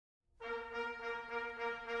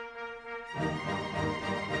I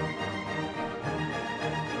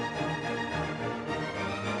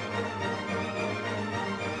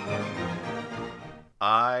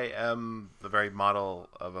am the very model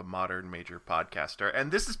of a modern major podcaster,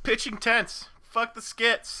 and this is Pitching Tents. Fuck the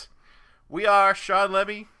skits. We are Sean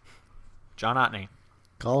Levy, John Otney,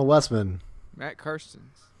 Colin Westman, Matt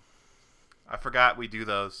Karstens. I forgot we do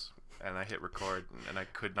those, and I hit record, and I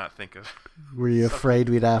could not think of. Were you afraid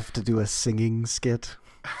we'd have to do a singing skit?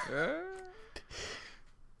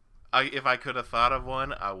 If I could have thought of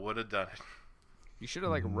one, I would have done it. You should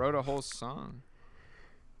have wrote a whole song.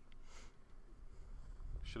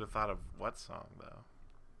 Should have thought of what song though?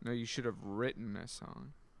 No, you should have written a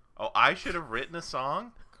song. Oh, I should have written a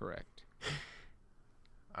song? Correct.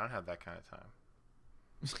 I don't have that kind of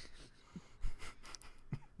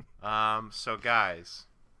time. So guys,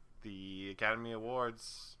 the Academy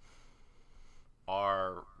Awards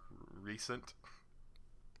are recent.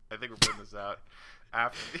 I think we're putting this out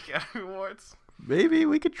after the Academy Awards. Maybe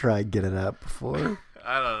we could try and get it out before.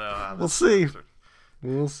 I don't know how We'll this see. works.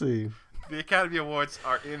 We'll see. The Academy Awards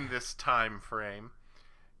are in this time frame,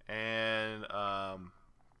 and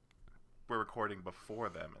we're recording before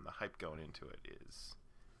them, and the hype going into it is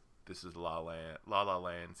this is La La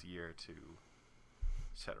Land's year to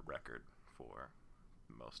set a record for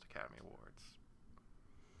most Academy Awards,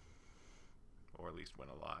 or at least win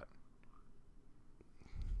a lot.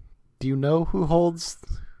 Do you know who holds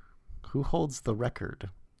the record?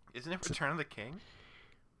 Isn't it Return of the King?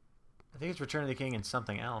 I think it's Return of the King and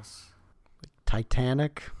something else.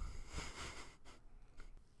 Titanic?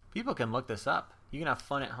 People can look this up. You can have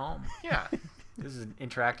fun at home. Yeah. This is an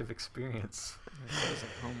interactive experience. It's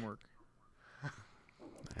like homework.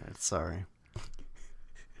 Sorry.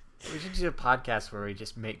 We should do a podcast where we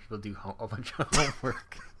just make people do a bunch of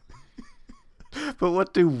homework. But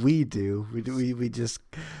what do? We just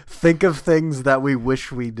think of things that we wish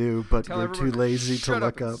we knew, but Tell we're too everyone lazy to shut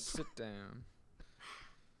look and up. Sit down.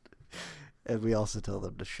 And we also tell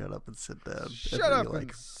them to shut up and sit down. Shut every, up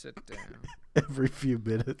and sit down. every few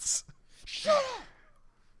minutes. Shut up.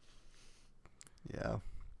 Yeah.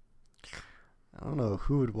 I don't know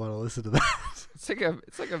who would want to listen to that. It's like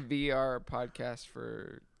a VR podcast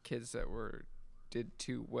for kids that did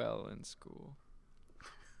too well in school.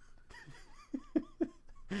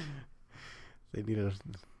 They need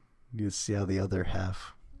to see how the other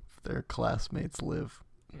half of their classmates live.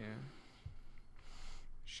 Yeah.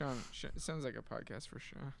 Sean, it sounds like a podcast for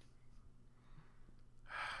Sean.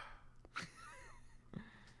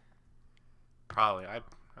 Probably. I'd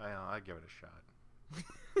give it a shot.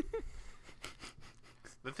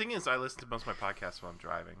 The thing is, I listen to most of my podcasts while I'm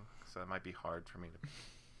driving, so it might be hard for me to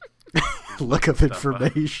Look up stuff up.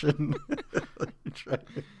 information. Yeah.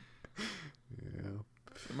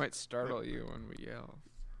 It might startle you when we yell.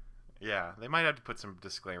 Yeah, they might have to put some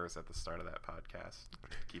disclaimers at the start of that podcast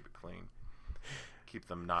to keep it clean. Keep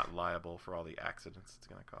them not liable for all the accidents it's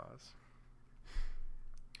going to cause.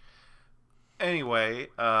 Anyway,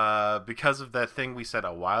 because of that thing we said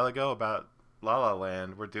a while ago about La La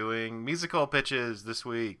Land, we're doing musical pitches this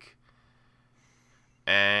week.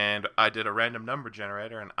 And I did a random number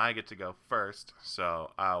generator, and I get to go first,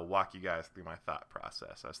 so I'll walk you guys through my thought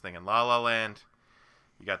process. I was thinking La La Land,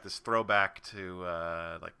 you got this throwback to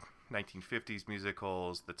 1950s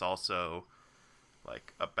musicals that's also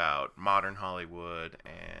about modern Hollywood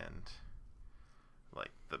and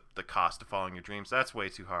the cost of following your dreams. That's way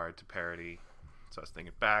too hard to parody. So I was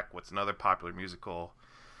thinking back, what's another popular musical?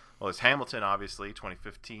 Well, there's Hamilton, obviously,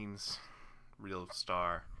 2015's real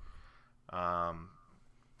star.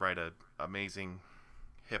 Write an amazing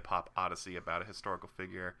hip-hop odyssey about a historical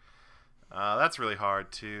figure. That's really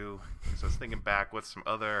hard, too. So I was thinking back, what's some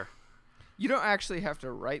other... You don't actually have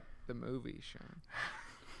to write the movie,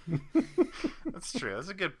 Sean. That's true. That's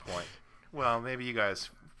a good point. Well, maybe you guys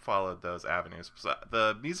followed those avenues. So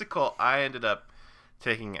the musical I ended up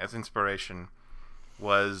taking as inspiration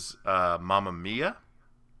was Mamma Mia.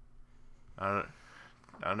 I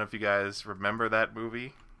don't know if you guys remember that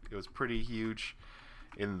movie. It was pretty huge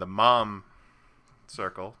in the mom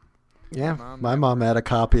circle. Yeah, my mom had a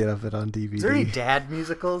copy of it on DVD. Is there any dad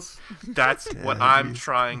musicals? That's what I'm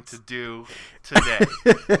trying to do today.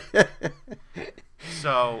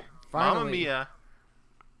 So, Mamma Finally. Mia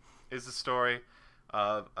is the story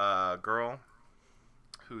of a girl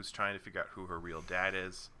who's trying to figure out who her real dad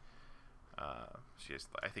is. She has,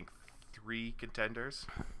 I think, 3 contenders,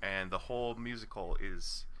 and the whole musical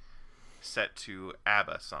is set to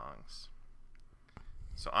ABBA songs.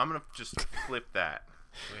 So I'm going to just flip that.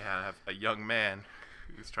 We have a young man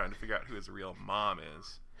who's trying to figure out who his real mom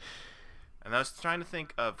is. And I was trying to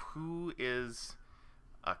think of who is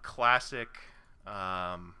a classic.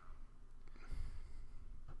 I'm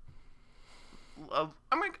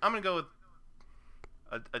gonna go with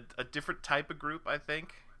a different type of group. I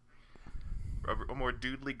think a more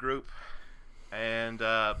doodly group, and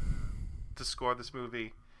to score this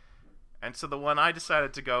movie. And so the one I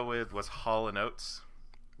decided to go with was Hall & Oates.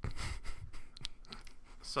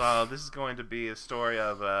 So this is going to be a story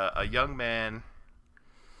of a young man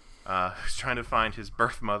who's trying to find his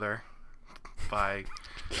birth mother by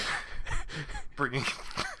bringing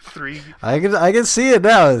three. I can see it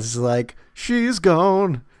now. It's like, she's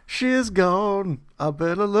gone, I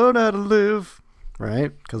better learn how to live.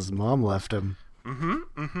 Right? Because mom left him.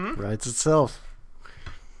 Writes itself.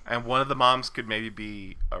 And one of the moms could maybe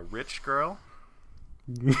be a rich girl.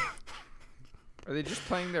 Are they just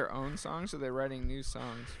playing their own songs, or are they writing new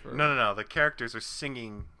songs? For... No. The characters are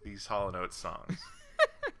singing these Hall & Oates songs.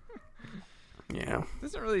 Yeah.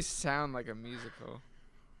 Doesn't really sound like a musical.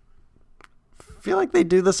 I feel like they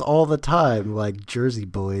do this all the time, like Jersey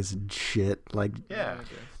Boys and shit. Like, Yeah.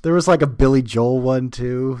 there was like a Billy Joel one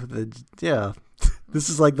too. Yeah. This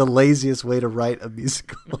is like the laziest way to write a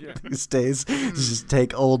musical these days. Just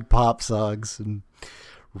take old pop songs and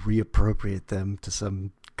reappropriate them to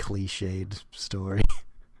some cliched story.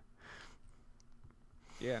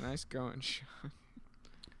 Yeah, nice going, Sean.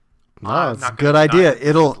 No, it's a not good gonna idea.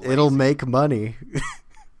 deny it. It'll make money.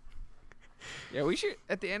 Yeah, we should,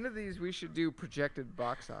 at the end of these, we should do projected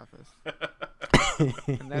box office.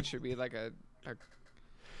 And that should be like a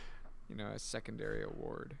secondary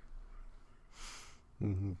award.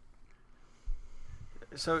 Mm-hmm.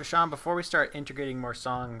 So, Sean, before we start integrating more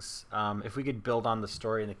songs, if we could build on the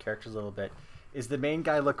story and the characters a little bit, is the main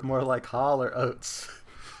guy look more like Hall or Oates?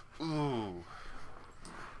 Ooh.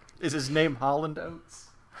 Is his name Holland Oates?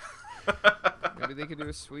 Maybe they could do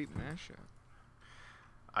a sweet mashup.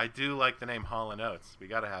 I do like the name Hall & Oates. We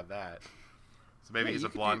gotta have that. So maybe Yeah, he's you a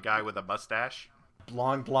could blonde do- guy with a mustache.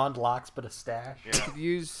 Blonde locks, but a stash. Yeah. Could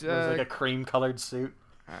use. Wears like a cream-colored suit.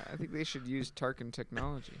 I think they should use Tarkin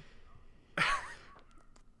technology.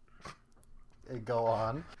 Go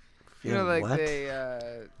on. You know, like what? they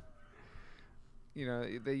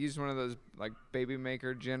use one of those like baby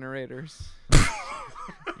maker generators.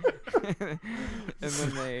 and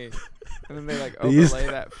then they like They use- overlay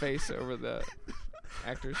that face over the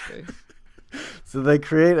actor's face. So they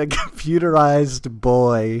create a computerized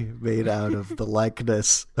boy made out of the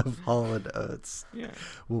likeness of Hall & Oates. Yeah,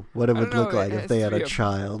 What it I would don't know, look like it if has they to had be a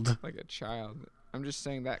child. like a child. I'm just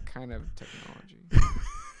saying that kind of technology.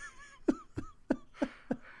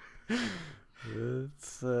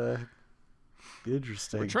 It's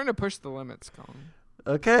interesting. We're trying to push the limits, Colin.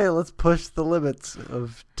 Okay, let's push the limits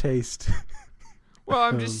of taste. Well,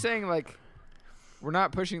 I'm just saying, like, we're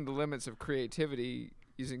not pushing the limits of creativity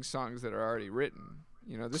using songs that are already written.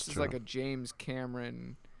 You know, this It's is true. like a James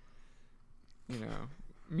Cameron,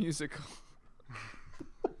 musical.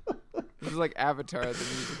 This is like Avatar the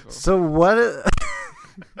musical. So what?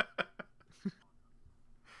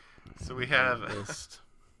 So we have List.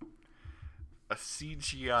 a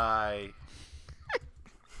CGI.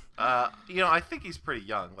 I think he's pretty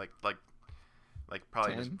young, like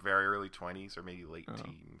probably in his 10? very early 20s or maybe late Oh.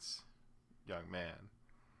 teens, young man.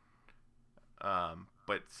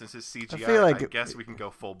 But since it's CGI, feel like I guess we can go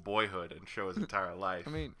full Boyhood and show his entire life.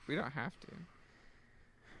 I mean, we don't have to,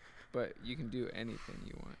 but you can do anything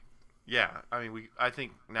you want. Yeah, I mean, I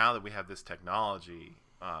think now that we have this technology,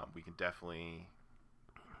 we can definitely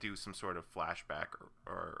do some sort of flashback,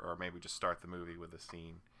 or maybe just start the movie with a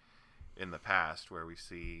scene in the past where we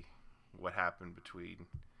see what happened between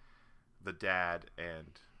the dad and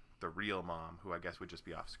the real mom, who I guess would just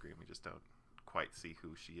be off screen. We just don't quite see who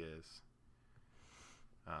she is,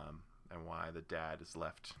 and why the dad is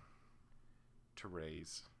left to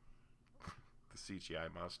raise the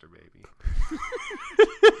CGI monster baby.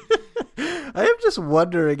 I am just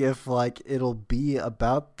wondering if it'll be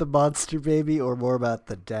about the monster baby or more about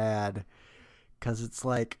the dad, because it's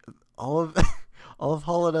like all of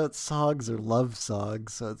Hall & Oates songs are love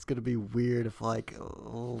songs, so it's gonna be weird if a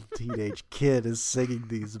little teenage kid is singing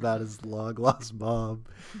these about his long lost mom.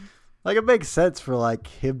 It makes sense for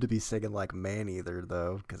him to be singing Man Eater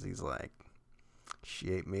though, because he's like,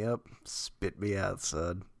 she ate me up, spit me out,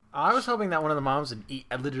 son. I was hoping that one of the moms would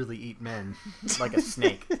literally eat men like a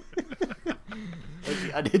snake. She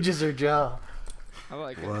unhinges her jaw. I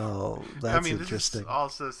like it. Well, that's This interesting. is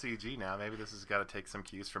also CG now. Maybe this has got to take some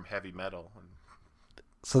cues from heavy metal.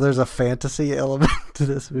 So there's a fantasy element to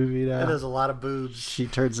this movie now. And there's a lot of boobs. She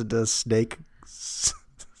turns into a snake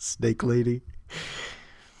lady.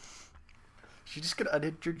 She just could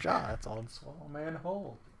unhinge her jaw. That's all. Swallow man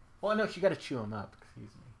whole. Well, no, you got to chew him up.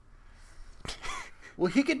 Excuse me.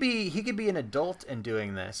 Well, he could be an adult and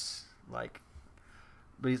doing this, like,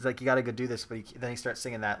 but he's like, you got to go do this. But then he starts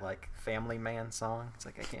singing that like Family Man song. It's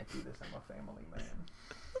like, I can't do this. I'm a family man.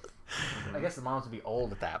 I guess the moms would be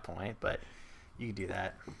old at that point, but you could do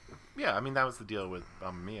that. Yeah, I mean that was the deal with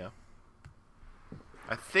Mamma Mia.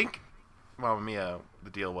 I think Mamma Mia, the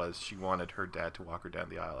deal was she wanted her dad to walk her down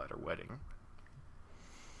the aisle at her wedding.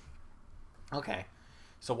 Okay,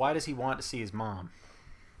 so why does he want to see his mom?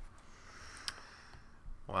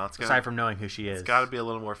 Well, aside from knowing who she is, it's got to be a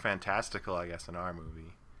little more fantastical, I guess, in our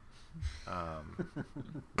movie.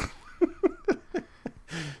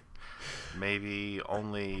 Maybe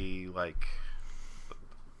only like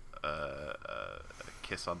a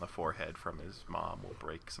kiss on the forehead from his mom will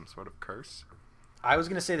break some sort of curse. I was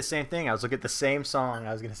gonna say the same thing. I was looking at the same song.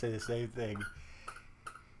 I was gonna say the same thing.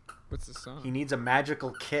 What's the song? He needs a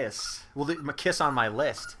magical kiss. Well, a kiss on my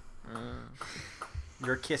list.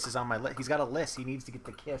 Your kiss is on my list. He's got a list. He needs to get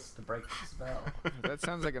the kiss to break the spell. That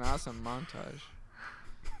sounds like an awesome montage.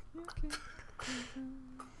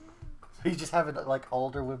 So he's just having like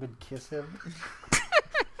older women kiss him.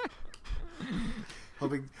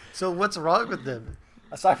 So what's wrong with him?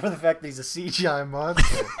 Aside from the fact that he's a CGI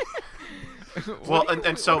monster. Well,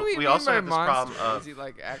 and so we also have this monster? problem of... Is he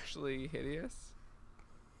like actually hideous?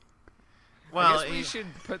 Well, I guess we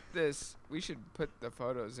should put this. We should put the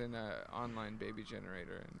photos in an online baby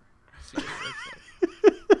generator and see what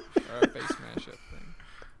it looks like, or a face mashup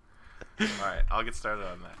thing. All right, I'll get started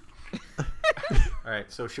on that. All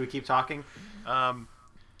right, so should we keep talking?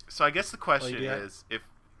 So I guess the question Well, is, if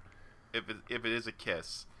it is a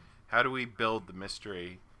kiss, how do we build the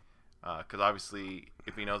mystery? Because obviously,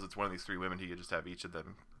 if he knows it's one of these three women, he could just have each of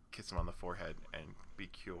them kiss him on the forehead and be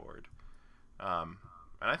cured. And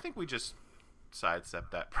I think we just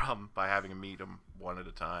sidestep that problem by having him meet them one at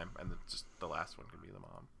a time, and then just the last one can be the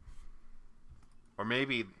mom. Or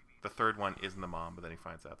maybe the third one isn't the mom, but then he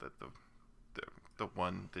finds out that the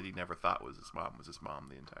one that he never thought was his mom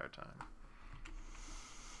the entire time.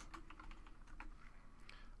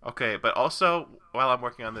 Okay, but also, while I'm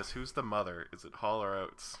working on this, who's the mother? Is it Hall or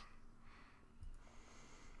Oates?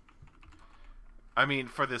 I mean,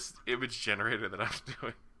 for this image generator that I'm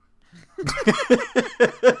doing.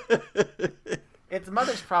 Its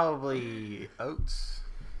mother's probably Oates.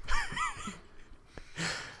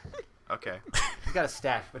 Okay. He's got a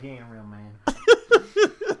stash, but he ain't a real man.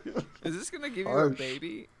 Is this gonna give you a Harsh.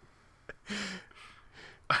 baby?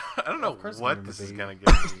 I don't know Of course what I'm this gonna is be. going to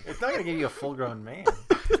give me. It's not gonna give you a full-grown man.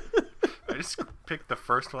 I just picked the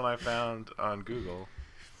first one I found on Google.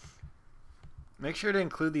 Make sure to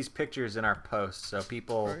include these pictures in our post so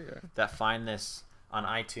people Oh, yeah. that find this on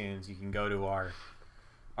iTunes, you can go to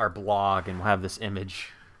our blog and we'll have this image.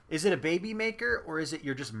 Is it a baby maker or is it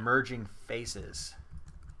you're just merging faces?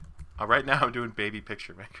 Right now I'm doing baby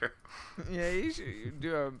picture maker. Yeah, you should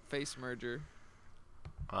do a face merger.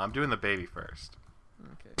 I'm doing the baby first.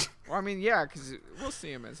 Okay. Well, I mean, yeah, because we'll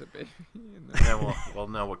see him as a baby. And then we'll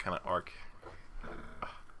know what kind of arc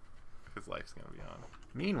his life's going to be on.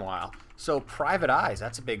 Meanwhile, so Private Eyes,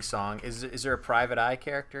 that's a big song. Is there a Private Eye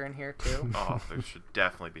character in here too? Oh, there should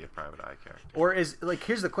definitely be a Private Eye character. Or is, like,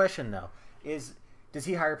 here's the question though. Does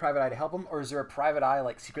he hire Private Eye to help him, or is there a Private Eye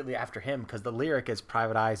like secretly after him? Because the lyric is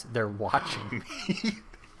Private Eyes, they're watching me.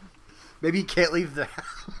 Maybe he can't leave the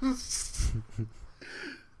house.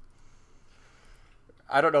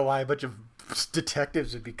 I don't know why a bunch of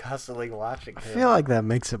detectives would be constantly watching him. I feel like that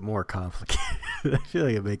makes it more complicated. I feel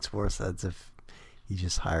like it makes more sense if he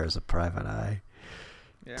just hires a private eye.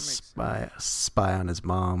 Yeah, that makes sense. Spy on his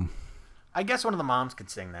mom. I guess one of the moms could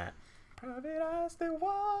sing that. Private Eyes, they're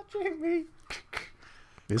watching me.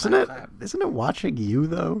 Isn't it watching you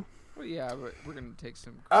though? Well, yeah, but we're gonna take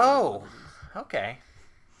some. Oh, okay.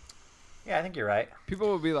 Yeah, I think you're right. People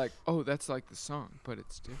will be like, "Oh, that's like the song, but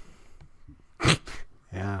it's different."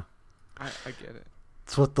 Yeah. I get it.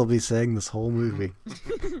 That's what they'll be saying this whole movie.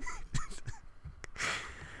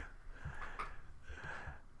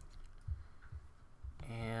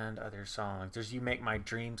 And other songs. There's "You Make My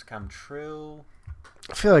Dreams Come True."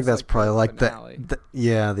 I feel like It's that's like probably the like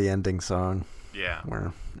finale. the ending song Yeah.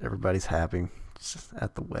 where everybody's happy just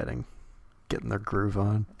at the wedding, getting their groove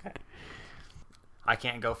on. Okay. I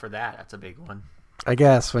Can't Go For That. That's a big one. I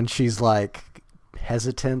guess when she's like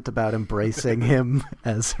hesitant about embracing him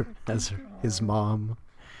as his mom.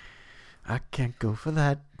 I can't go for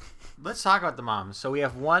that. Let's talk about the moms. So we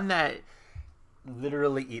have one that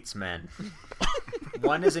literally eats men.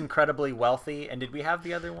 One is incredibly wealthy. And did we have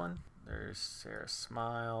the other one? There's Sarah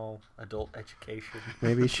Smile, adult education.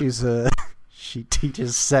 Maybe she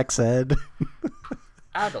teaches sex ed.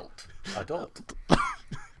 Adult. Adult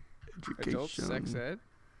sex ed.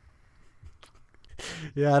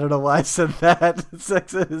 Yeah, I don't know why I said that.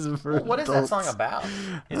 Sex ed is for Well, what is that adults. song about?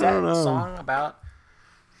 Is I that don't know. song about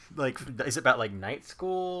like? Is it about like night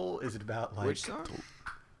school? Is it about like Which song?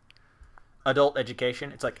 adult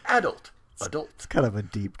education? It's like adult. It's kind of a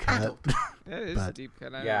deep cut. Adult. That is But- deep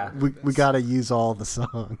cut. I Yeah. don't know we this. got to use all the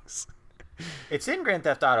songs. It's in Grand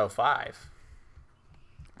Theft Auto 5.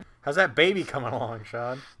 How's that baby coming along,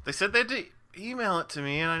 Sean? They said they'd email it to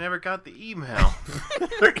me, and I never got the email.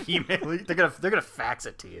 They're emailing. They're gonna fax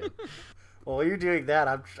it to you. Well, while you're doing that,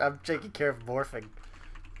 I'm taking care of morphing.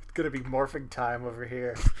 It's gonna be morphing time over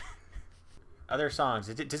here. Other songs.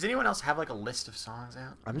 Does anyone else have like a list of songs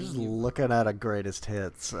out? I'm just looking at a greatest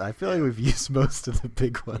hits. I feel like we've used most of the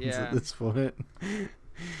big ones Yeah. at this point.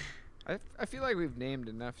 I feel like we've named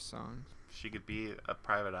enough songs. She could be a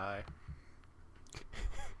private eye.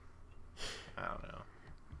 I don't know.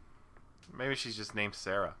 Maybe she's just named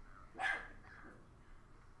Sarah.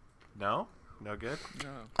 No? No good?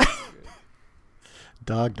 No. Good.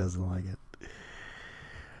 Dog doesn't like it.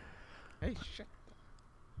 Hey, shit.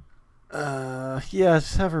 Yeah,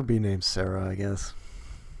 just have her be named Sarah, I guess.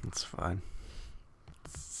 That's fine.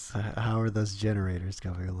 How are those generators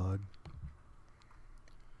coming along?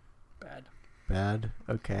 Bad. Bad?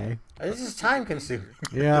 Okay. This is time consuming.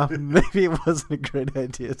 Yeah, maybe it wasn't a great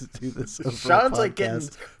idea to do this over Sean's a like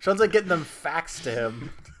getting them faxed to him.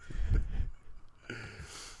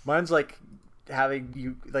 Mine's like having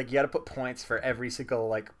you got to put points for every single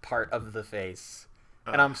like part of the face,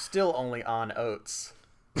 and I'm still only on oats.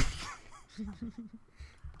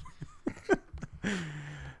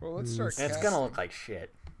 Well, let's start. And it's casting. gonna look like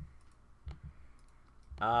shit.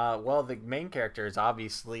 Well, the main character is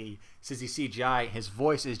obviously, since he's CGI, his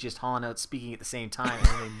voice is just Hall & Oates speaking at the same time, and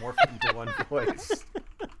then they morph it into one voice.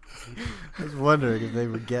 I was wondering if they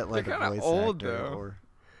would get like They're a kinda voice old, actor though. or.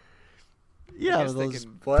 I Yeah, guess they those,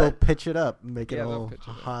 can- What? they'll pitch it up and make it Yeah, they'll all pitch it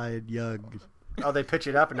up. high and young. Oh, they pitch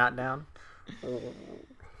it up and not down?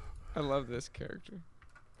 I love this character.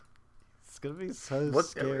 It's gonna be so What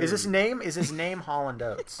scary. is his name? Is his name Hall &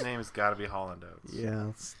 Oates? His name has got to be Holland Oates. Yeah,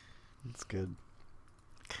 it's good.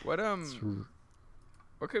 What It's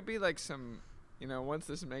what could be like some, once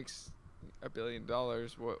this makes $1 billion,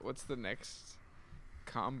 what's the next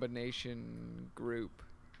combination group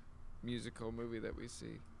musical movie that we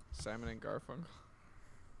see? Simon and Garfunkel.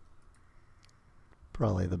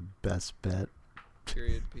 probably the best bet.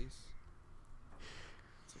 Period piece.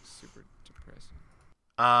 It's like super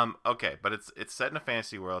depressing. Okay, but it's set in a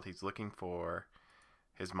fantasy world. He's looking for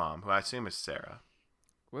his mom, who I assume is Sarah.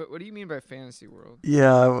 What do you mean by fantasy world?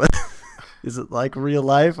 Yeah, is it like real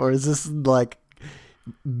life or is this like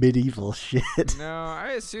medieval shit? No,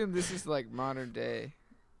 I assume this is like modern day.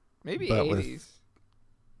 Maybe But with- 80s.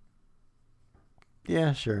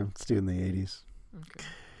 Yeah, sure. Let's do it in the 80s. Okay.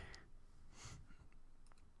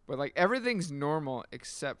 But like everything's normal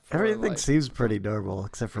except for Everything like, seems pretty normal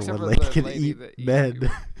except for except when for they the can lady eat that eats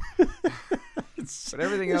men. but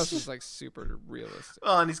everything else is like super realistic.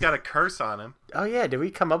 Well, and he's got a curse on him. Oh, yeah. Did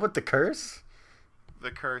we come up with the curse?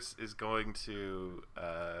 The curse is going to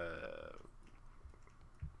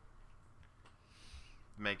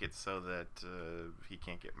make it so that he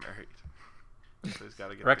can't get married. So he's got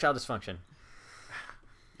to get Erectile dysfunction.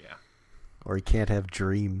 Yeah. Or he can't have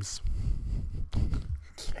dreams.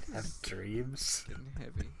 Can't have dreams. Getting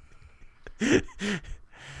heavy.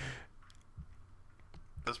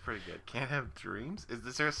 That's pretty good. Can't have dreams?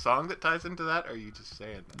 Is there a song that ties into that, or are you just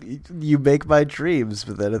saying that? You make my dreams,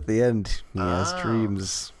 but then at the end, he has Oh.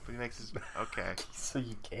 dreams. But he makes his... Okay. So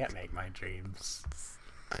you can't make my dreams.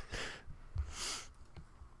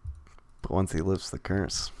 But once he lifts the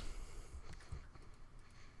curse.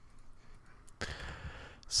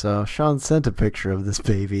 So Sean sent a picture of this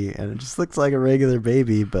baby, and it just looks like a regular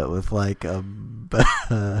baby, but with like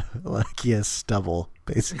like he has stubble,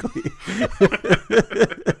 basically.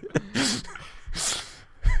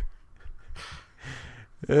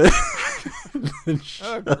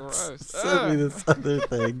 Sean gross. sent me this other Oh,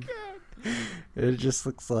 thing. It just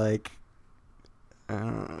looks like.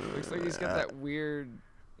 Looks like he's got that weird,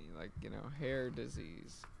 hair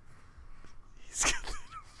disease. He's got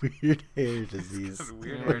that weird hair disease. Got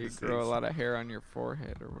weird Where hair you disease. grow a lot of hair on your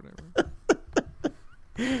forehead or whatever.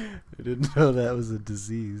 I didn't know that was a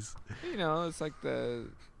disease. It's like those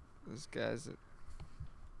guys that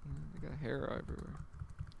they got hair everywhere.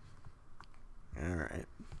 All right.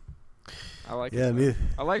 I like Yeah, it. me.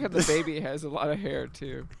 I like how the baby has a lot of hair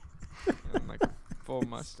too, and like a full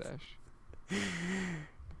mustache.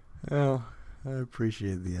 Well, I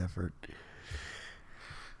appreciate the effort.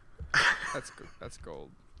 That's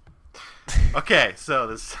gold. Okay, so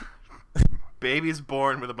this baby is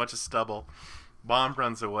born with a bunch of stubble. Mom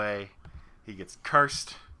runs away. He gets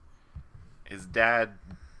cursed. His dad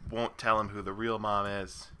won't tell him who the real mom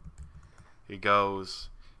is. He goes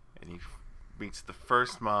and he meets the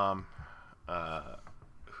first mom,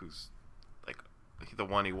 who's like the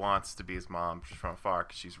one he wants to be his mom just from afar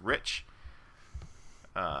because she's rich.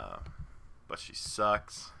 But she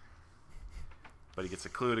sucks. But he gets a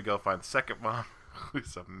clue to go find the second mom,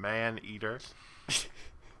 who's a man-eater.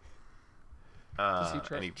 Does she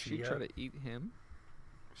try to eat him?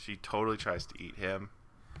 She totally tries to eat him.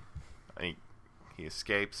 And he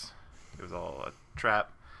escapes. It was all a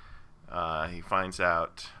trap. He finds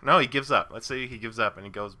out... No, he gives up. Let's say he gives up and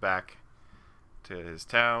he goes back to his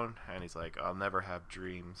town. And he's like, I'll never have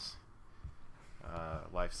dreams.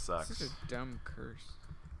 Life sucks. This is a dumb curse.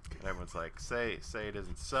 And everyone's like, say it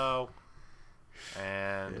isn't so.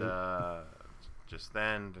 And just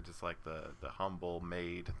then, just like the humble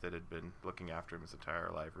maid that had been looking after him his entire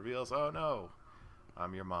life reveals, oh no,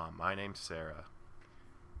 I'm your mom. My name's Sarah.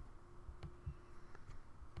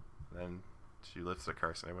 Then she lifts the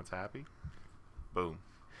curse and everyone's happy. Boom.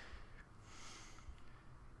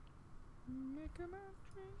 Make my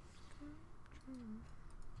dreams come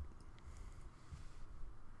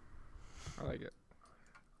true. I like it.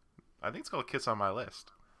 I think it's called Kiss on My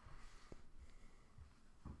List.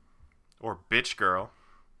 Or Bitch Girl.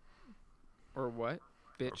 Or what?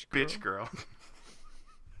 Bitch Or Bitch Girl.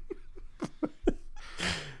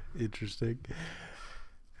 Interesting.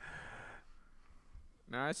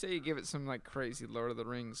 Now I say you give it some like crazy Lord of the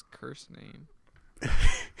Rings curse name.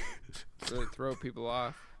 Really throw people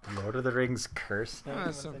off. Lord of the Rings curse. Oh,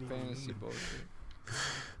 that's some fantasy bullshit.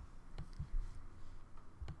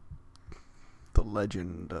 The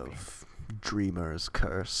Legend of Dreamer's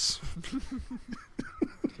Curse.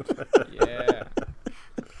 Yeah.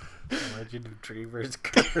 Legend of Dreamer's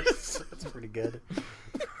Curse. That's pretty good.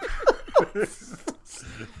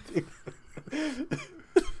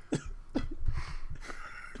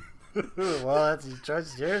 Well, that's your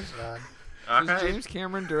choice, yours, Sean. All Is right. James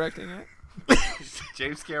Cameron directing it?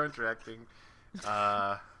 James Cameron directing.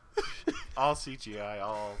 All CGI,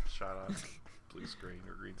 all shot on blue screen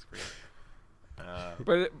or green screen.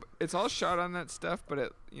 But it's all shot on that stuff, but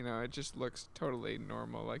it it just looks totally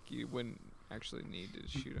normal. Like you wouldn't actually need to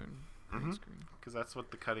shoot on green screen. Because that's what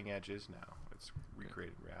the cutting edge is now. It's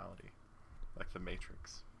recreated reality, like The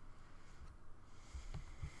Matrix.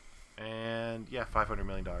 And yeah, $500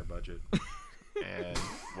 million budget and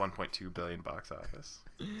 1.2 billion box office.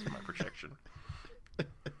 That's my projection.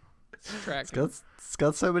 It's tracking. It's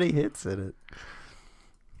got so many hits in it.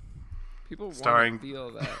 People Starring want to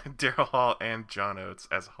feel that. Daryl Hall and John Oates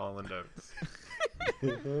as Holland Oates.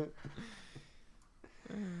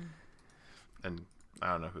 And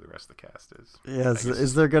I don't know who the rest of the cast is. Yeah, I guess-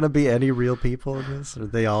 is there going to be any real people in this? Or are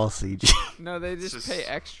they all CG? No, they just just- pay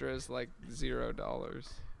extras like $0.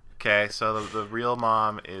 Okay, so the real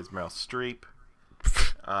mom is Meryl Streep.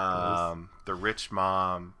 The rich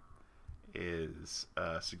mom is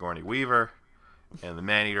Sigourney Weaver. And the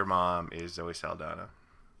man-eater mom is Zoe Saldana.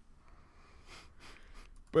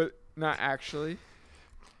 But not actually.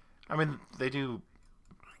 I mean, they do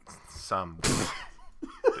some.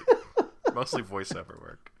 Mostly voiceover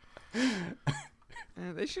work.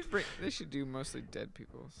 They should do mostly dead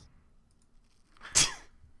people's.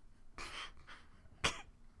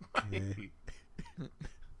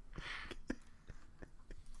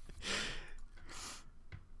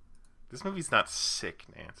 This movie's not sick,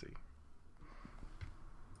 Nancy.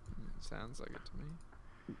 Sounds like it to me.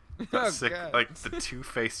 Not Oh, sick God. like the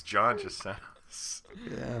two-faced John just sent us.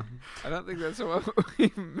 Yeah. I don't think that's what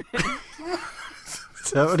we meant.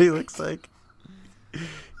 Is that what he looks like?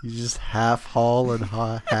 He's just half Hall and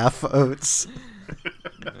half Oates.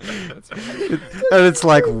 That's And it's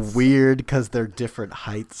like weird because they're different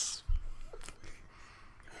heights.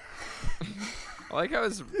 I like how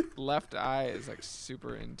his left eye is like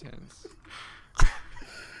super intense.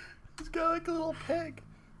 He's got like a little peg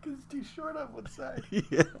because it's too short on one side.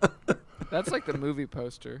 Yeah. That's like the movie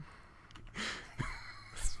poster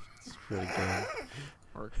It's really good.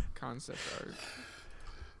 or concept art.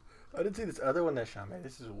 I didn't see this other one that Sean made.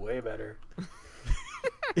 This is way better.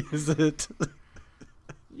 Is it?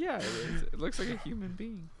 Yeah, it is. It looks like a human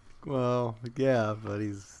being. Well, yeah, but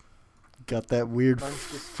he's got that weird Mine's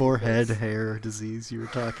just forehead two-faced. hair disease you were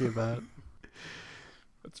talking about.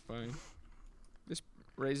 That's fine. This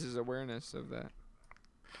raises awareness of that.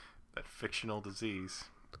 That fictional disease.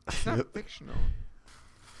 It's not Yep. fictional.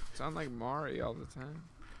 Sound like Mari all the time.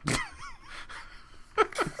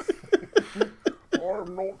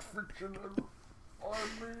 I'm not fictional. I'm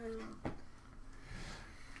real.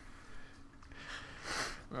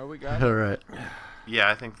 Well, we got All it. right. Yeah,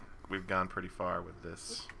 I think we've gone pretty far with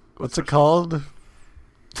this. What's it called?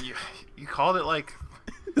 You called it like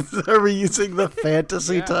Are we using the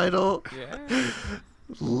fantasy Yeah. title? Yeah.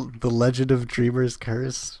 The Legend of Dreamer's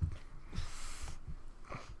Curse.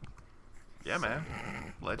 yeah, man.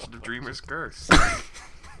 Legend of Dreamer's Curse.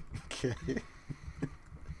 Okay.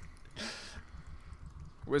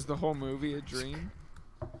 Was the whole movie a dream?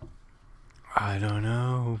 I don't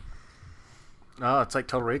know. Oh, it's like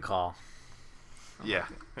Total Recall. Yeah,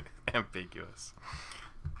 ambiguous.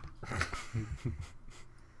 I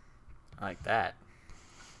like that.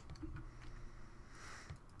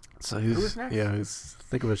 So Who's next? Yeah, I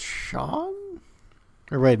think it was Sean.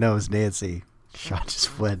 Or wait, no, it was Nancy. Sean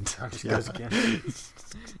just went. Just Yeah. goes again.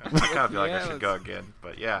 I kind of feel like Yeah, I should go again,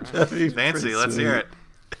 but yeah. That'd be Nancy, pretty let's hear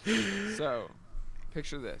sweet. it. So,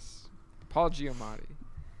 picture this. Paul Giamatti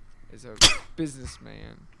is a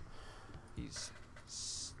businessman. He's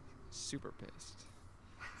super pissed.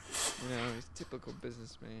 You know, he's a typical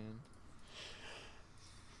businessman.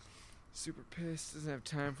 Super pissed, doesn't have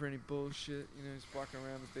time for any bullshit. You know, he's walking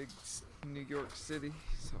around the big New York City.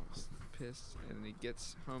 He's always pissed. And he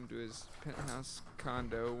gets home to his penthouse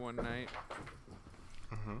condo one night.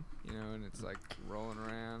 Mm-hmm. You know, and it's like rolling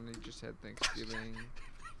around. He just had Thanksgiving.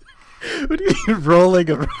 What do you mean rolling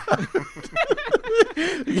around?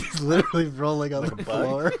 He's literally rolling on Like the a bug?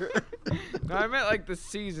 floor. No, I meant like the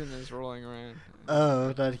season is rolling around.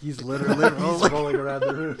 Oh, that he's literally He's rolling. rolling around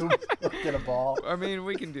the room, get a ball. I mean,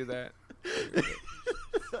 we can do that.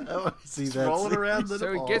 I want to see He's that. rolling around the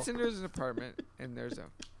So he ball. gets into his apartment, and there's a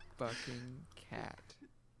fucking cat.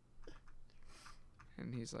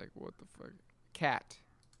 And he's like, what the fuck? Cat.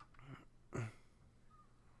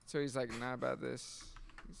 So he's like, not about this.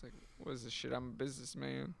 He's like, what is this shit? I'm a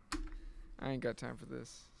businessman. I ain't got time for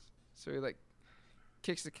this. So he like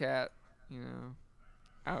kicks the cat, you know,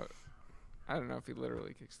 out. I don't know if he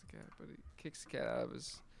literally kicks the cat, but he kicks the cat out of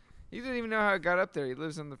his... He didn't even know how it got up there. He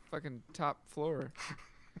lives on the fucking top floor.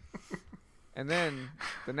 And then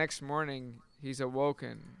the next morning, he's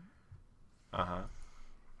awoken Uh-huh.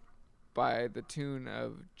 by the tune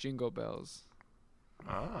of Jingle Bells,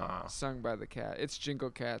 Ah. sung by the cat. It's Jingle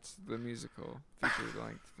Cats, the musical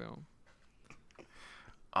feature-length film.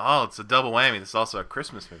 Oh, it's a double whammy. This is also a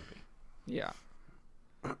Christmas movie. Yeah.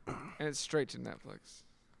 And it's straight to Netflix.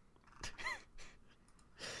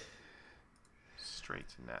 Straight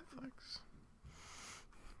to Netflix.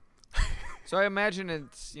 So I imagine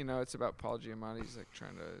it's, you know, it's about Paul Giamatti. He's like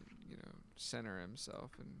trying to, you know, center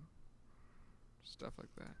himself and stuff like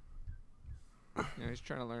that. You know, he's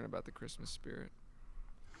trying to learn about the Christmas spirit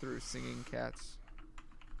through singing cats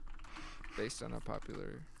based on a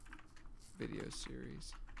popular video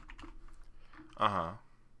series. Uh-huh.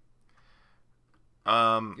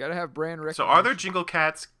 You gotta have brand recognition. So are there Jingle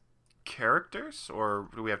Cats characters, or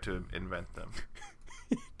do we have to invent them?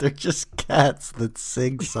 They're just cats that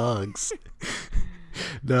sing songs.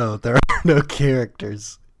 No, there are no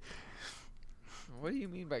characters. What do you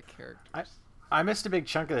mean by characters? I missed a big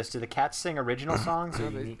chunk of this. Do the cats sing original songs? No,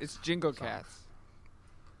 Or unique it's Jingle songs? Cats.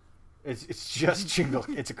 It's just Jingle.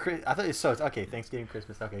 It's a. I thought it's so. It's okay. Thanksgiving,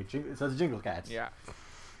 Christmas. Okay, so it's Jingle Cats. Yeah.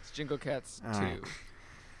 It's Jingle Cats All 2. right.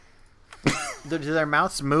 Do their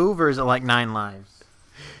mouths move, or is it like Nine Lives?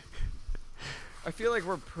 I feel like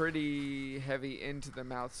we're pretty heavy into the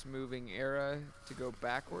mouths moving era to go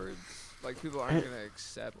backwards. Like, people aren't going to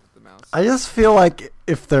accept the mouths. I just feel like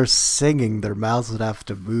if they're singing, their mouths would have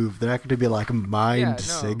to move. They're not going to be like mind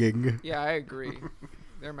singing. Yeah, I agree.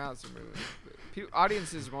 Their mouths are moving.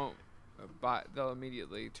 Audiences won't buy. They'll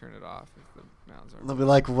immediately turn it off if the mouths aren't They'll be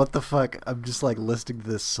like, what the fuck? I'm just like listening to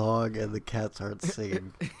this song and the cats aren't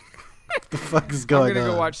singing. What the fuck is going on? I'm going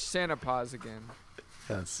to go watch Santa Paws again.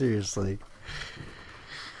 Yeah, seriously.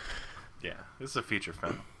 Yeah, this is a feature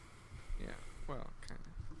film. Yeah, well, kind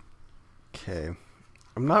of. Okay.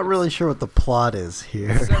 I'm not really sure what the plot is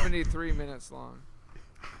here. 73 minutes long.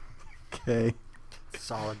 Okay.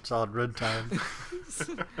 Solid run time. So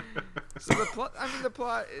the plot, I mean, the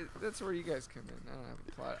plot, that's where you guys come in. I don't have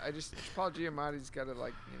a plot. Paul Giamatti's got to,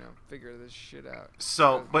 like, you know, figure this shit out.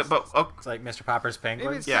 So, but It's like Mr. Popper's Maybe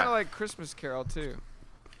Penguins. it's Yeah. kind of like Christmas Carol, too.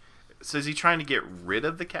 so is he trying to get rid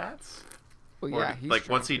of the cats? Well, Or, yeah, he's like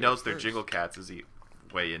trying once to he do it knows they're first. Jingle Cats, is he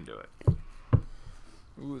way into it?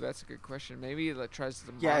 Ooh, that's a good question. Maybe he tries to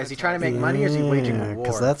Yeah, is he trying to monetize make it. money or is he waging a war?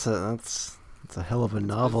 Because that's It's a hell of a It's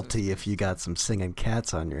novelty business. if you got some singing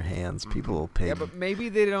cats on your hands. People will pay. Yeah, but maybe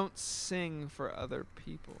they don't sing for other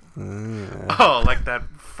people. Oh, like that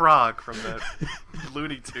frog from that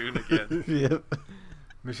Looney Tune again. Yep.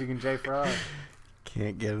 Michigan J Frog.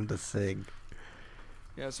 Can't get him to sing.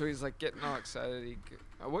 Yeah, so he's like getting all excited.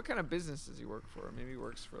 What kind of business does he work for? Maybe he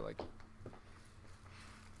works for like, I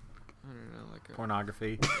don't know, like a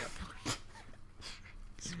Pornography. Yeah.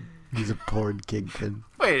 He's a porn kingpin.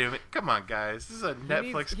 Wait a minute. Come on, guys. This is a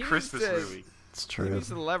Netflix he needs Christmas to- movie. It's He true. needs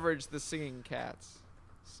to leverage the singing cats.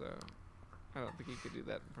 So I don't think he could do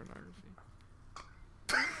that in pornography.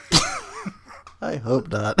 I hope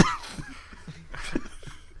not.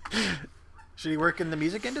 Should he work in the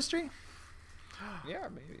music industry? Yeah,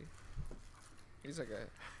 maybe. He's like a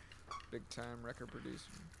big time record producer.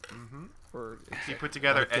 Mm-hmm. Or He put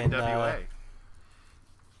together Like in, NWA.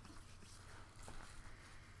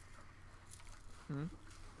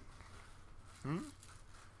 Hmm?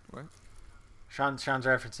 What? Sean's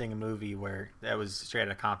referencing a movie where that was straight out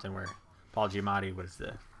of Compton, where Paul Giamatti was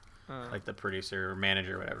the like the producer or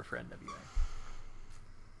manager or whatever for NWA.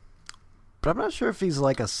 But I'm not sure if he's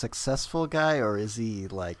like a successful guy or is he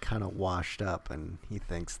like kind of washed up and he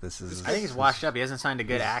thinks this is. I think he's washed up. He hasn't signed a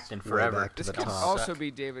good act in way forever. back to This the could top. also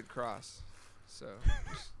be David Cross. So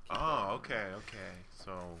Oh, okay.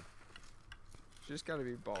 So, just got to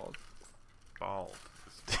be bald. bald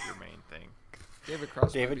is your main thing. David Cross.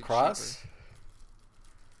 might David be Cross?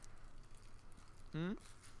 cheaper. Hmm?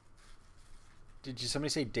 Did somebody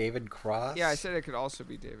say David Cross? Yeah, I said it could also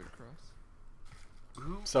be David Cross.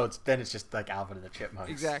 Who, So it's just like Alvin and the Chipmunks.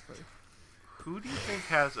 Exactly. who do you think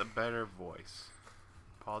has a better voice?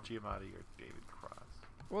 Paul Giamatti or David Cross?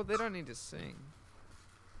 Well, they don't need to sing.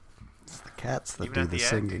 It's the cats that Even do at the the end?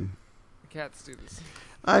 singing. The cats do this.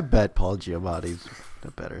 I bet Paul Giamatti's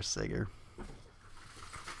a better singer.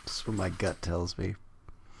 That's what my gut tells me.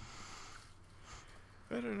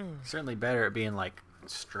 I don't know. Certainly better at being like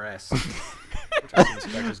stressed. Which I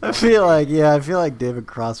suspect is I going to feel be. like David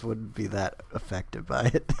Cross wouldn't be that affected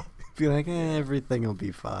by it. Be like, everything will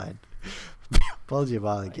be fine. Paul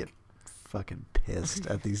Giamatti get fucking pissed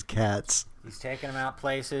at these cats. He's taking them out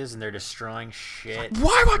places and they're destroying shit.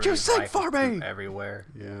 Why won't through you his sing life for and through me? Everywhere.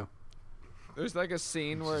 Yeah. There's like a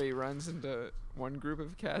scene where he runs into one group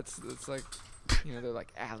of cats that's like, they're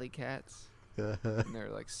like alley cats. And they're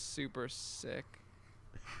like super sick.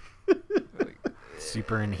 They're like,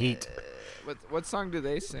 Super in heat. what song do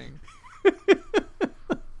they sing? I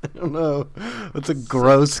don't know. It's a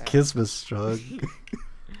gross Christmas song.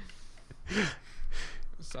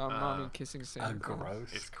 Saw mommy kissing Santa. Gross.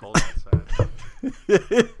 It's cold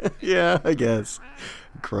outside. Yeah, I guess.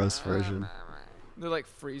 Gross version. They're like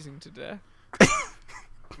freezing to death.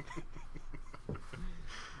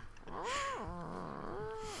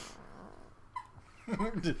 A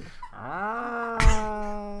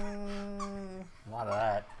lot of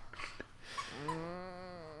that. I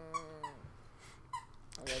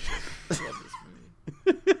love this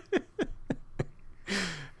movie.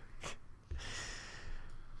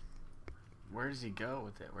 Where does he go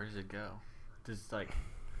with it? Where does it go? Do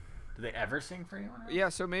they ever sing for anyone else? Yeah,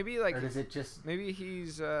 so maybe like Or does it just? maybe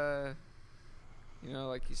he's like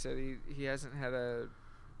you said, he hasn't had a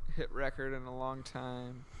hit record in a long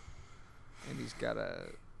time, and he's got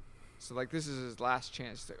so like this is his last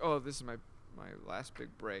chance. He's like, oh, this is my last big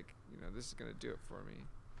break. This is gonna do it for me.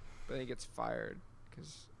 But then he gets fired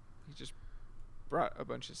because he just brought a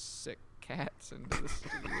bunch of sick cats into the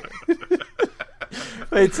studio.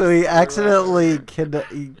 Wait, so he accidentally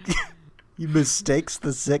he mistakes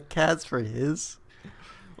the sick cats for his?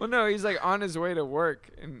 Well, no, he's like on his way to work,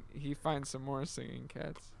 and he finds some more singing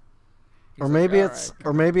cats. He's Or like, maybe "All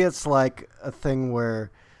it's like a thing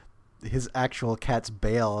where his actual cats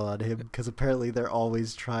bail on him because apparently they're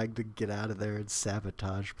always trying to get out of there and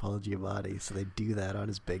sabotage Paul Giamatti. So they do that on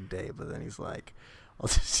his big day, but then he's like, "I'll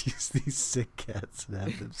just use these sick cats and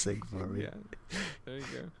have them sing for me." Yeah, there you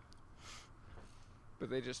go. But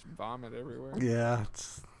they just vomit everywhere. Yeah,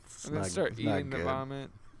 it's And then not, start it's not eating the good. vomit.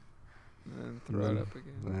 And then throw it up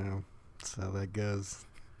again. Yeah, that's how that goes.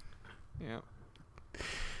 Yeah.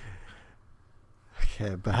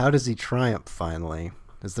 Okay, but how does he triumph finally?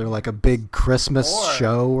 Is there like a big Christmas Or-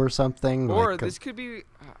 show or something? Or like a- this could be,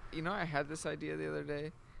 I had this idea the other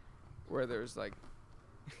day where there's like,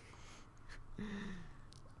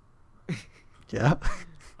 yeah.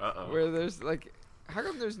 Uh-oh. where there's like, how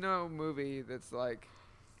come there's no movie that's like,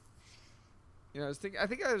 I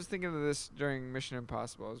think I was thinking of this during Mission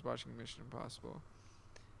Impossible. I was watching Mission Impossible.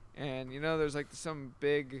 And, there's like some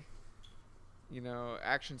big,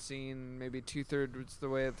 action scene, maybe 2/3 the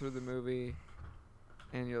way through the movie.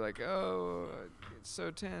 and you're like, oh, it's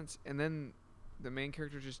so tense, and then the main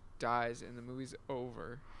character just dies, and the movie's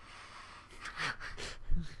over.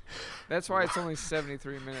 That's why it's only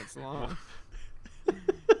 73 minutes long.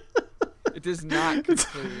 It does not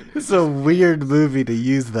conclude. It's a weird movie to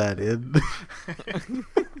use that in.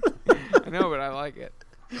 I know, but I like it.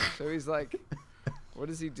 So he's like, what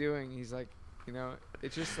is he doing? He's like,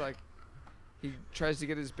 it's just like he tries to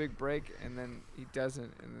get his big break, and then he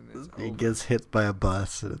doesn't, and then it's He over. gets hit by a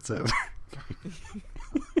bus and it's over.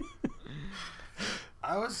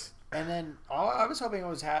 All I was hoping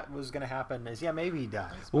was going to happen is maybe he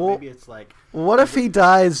dies, but Well, maybe it's like What if he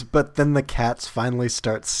dies, but then the cats finally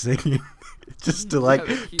start singing, just to like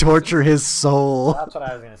they keep torture his soul? that's what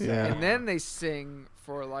I was going to say. Yeah. And then they sing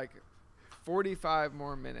for like 45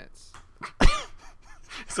 more minutes.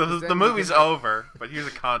 So Then the you movie's can- over, but here's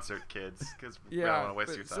a concert, kids, because we don't want to waste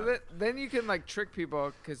but- your time. So then you can like trick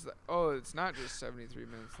people because it's not just 73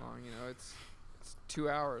 minutes long. It's 2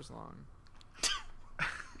 hours long.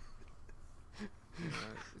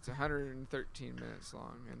 It's 113 minutes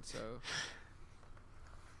long, and so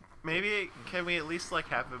Maybe can we at least like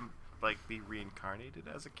have him like be reincarnated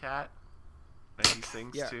as a cat, and he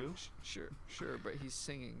sings yeah, too? sure, but he's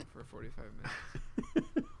singing for 45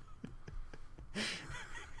 minutes.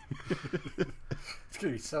 It's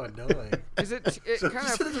going to be so annoying. Is it So kind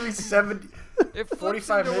this is of going to be 70, it flips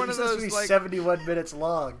 45 into one minutes. of This is those going to be like 71 minutes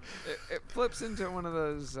long. it flips into one of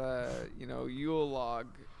those Yule log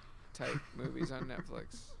type movies on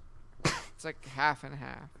Netflix. It's like half and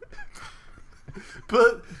half.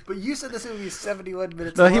 But you said this movie is 71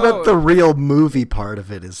 minutes No, long. he meant the real movie part of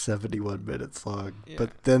it is 71 minutes long, Yeah.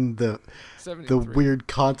 but then the 73. weird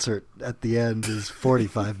concert at the end is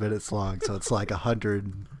 45 minutes long, so it's like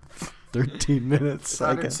 113 minutes. It's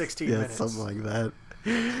I guess. 116 yeah, minutes. something like that.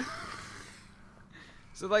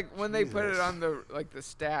 So like when they put it Jesus. on the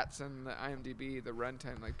stats and the IMDb, the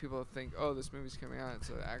runtime, like people think, oh, this movie's coming out, it's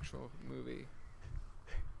an actual movie.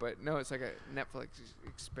 But no, it's like a Netflix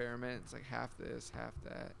experiment. It's like half this, half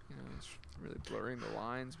that. It's really blurring the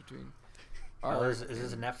lines between. Oh, art is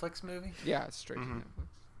this a and- Netflix movie? Yeah, it's straight Mhm. to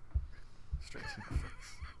Netflix. Straight to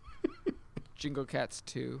Netflix. Jingle Cats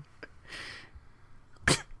 2.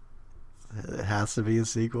 It has to be a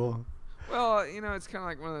sequel. Well, it's kind of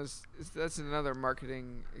like one of those. That's another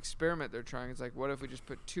marketing experiment they're trying. It's like, what if we just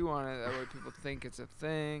put 2 on it? That way people think it's a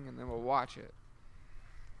thing, and then we'll watch it.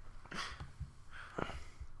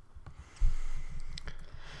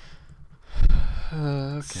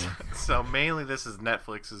 Okay. So mainly this is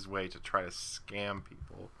Netflix's way to try to scam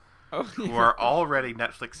people Oh, who are already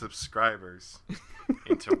Netflix subscribers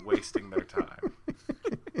into wasting their time.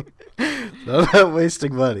 Not about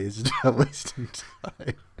wasting money, it's just about wasting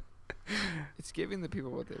time. It's giving the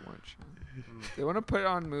people what they want, Sean. They want to put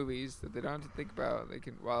on movies that they don't have to think about. They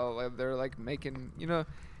can while they're like making,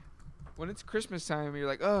 when it's Christmas time, you're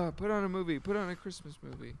like, oh, put on a movie, put on a Christmas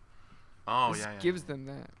movie. Oh This yeah, yeah. gives them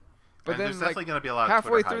that. But And then there's like definitely going to be a lot of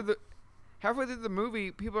halfway Twitter through hype. halfway through the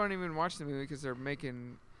movie, people aren't even watching the movie because they're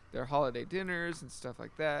making their holiday dinners and stuff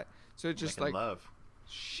like that. So it just Making like love.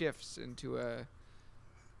 shifts into a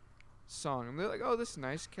song, and they're like, "Oh, this is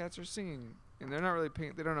nice. Cats are singing," and they're not really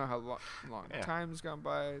paying. They don't know how long Yeah. time's gone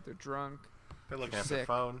by. They're drunk. They're looking They're at their sick.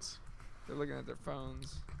 phones. They're looking at their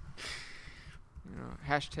phones.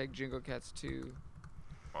 Hashtag Jingle Cats 2.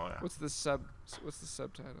 Oh yeah. What's the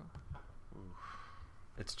subtitle?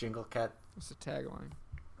 It's Jingle Cat. What's the tagline?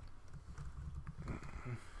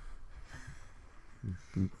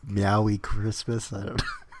 Meowy Christmas. I don't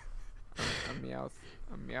know.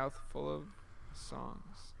 A mouthful of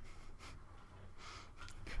songs.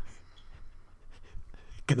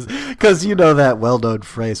 Because you know that well-known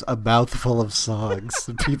phrase, a mouthful of songs,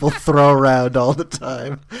 that people throw around all the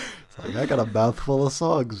time. It's like, I got a mouthful of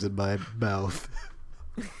songs in my mouth.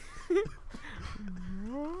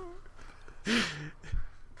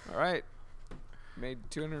 All right, made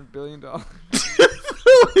 $200 billion.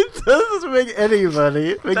 It doesn't make any money.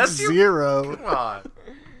 It makes That's your- zero. Come on.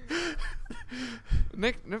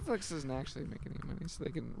 Netflix doesn't actually make any money, so they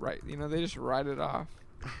can they just write it off.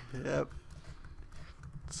 Yep.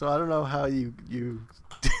 So I don't know how you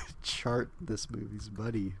chart this movie's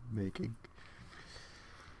money making.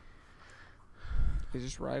 They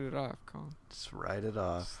just write it off, Colin. Just write it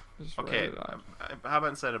off. Just Okay. write it off. How about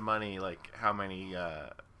instead of money, like how many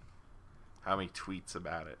tweets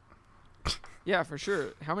about it? Yeah, for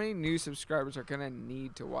sure. How many new subscribers are gonna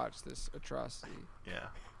need to watch this atrocity? Yeah,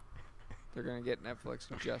 They're gonna get Netflix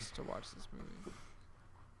just to watch this movie.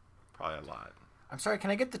 probably a lot. I'm sorry,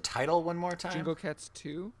 can I get the title one more time? Jingle Cats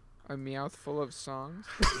 2, a mouthful of songs.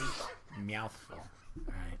 Mouthful.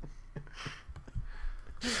 All right.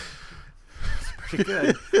 Pretty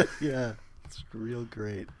good. Yeah, it's real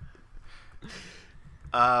great.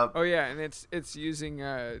 Oh yeah, and it's using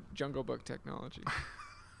Jungle Book technology.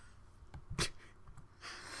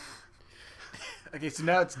 Okay, so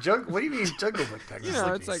now it's Jungle. What do you mean Jungle Book technology? You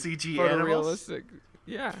know, it's like CG animals? photorealistic.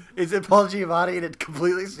 Yeah. Is it Paul Giamatti and it's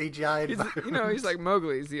completely CGI? He's like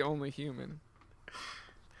Mowgli. He's the only human.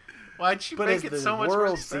 Why'd you but make is it the so much more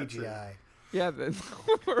world expensive? CGI? Yeah, the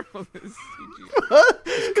world is CGI.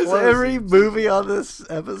 Is close every CG. movie on this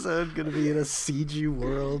episode going to be in a CG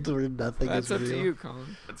world where nothing That's is up real? to you,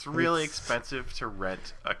 Colin. It's really It's- expensive to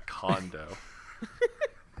rent a condo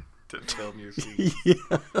to film your scene.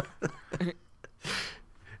 Yeah.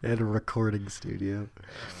 And a recording studio.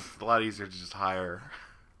 It's a lot easier to just hire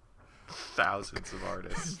thousands of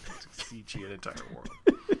artists to CG an entire world.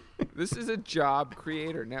 This is a job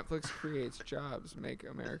creator. Netflix creates jobs. Make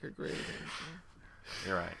America great again.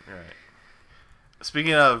 You're right. You're right.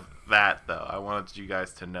 Speaking of that, though, I wanted you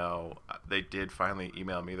guys to know they did finally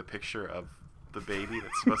email me the picture of the baby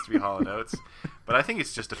that's supposed to be Hall & Oates, but I think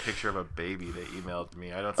it's just a picture of a baby they emailed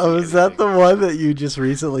me. I don't. See Oh, is that the anything. one that you just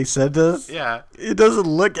recently sent us? Yeah. It doesn't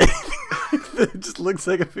look anything. It just looks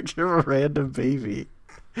like a picture of a random baby.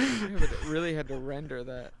 Yeah, but it really had to render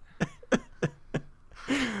that.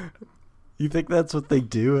 You think that's what they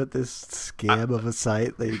do at this scam of a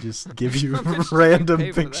site? They just give you I'm just random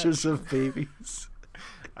pay for that. pictures of babies.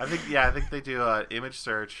 I think they do an image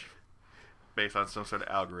search based on some sort of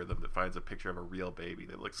algorithm that finds a picture of a real baby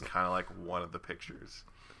that looks kind of like one of the pictures,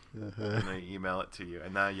 and they email it to you.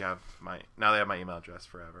 And now they have my email address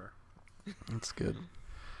forever. That's good.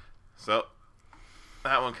 So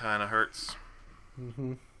that one kind of hurts.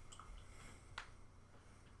 Mm-hmm.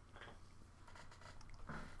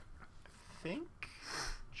 I think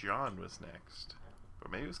John was next,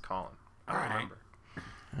 but maybe it was Colin. I All don't right. remember.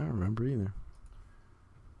 I don't remember either.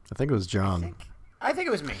 I think it was John. I think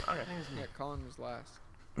it was me. Okay. Yeah, Colin was last.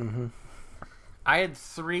 Mm-hmm. I had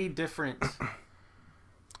 3 different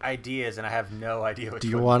ideas, and I have no idea which Do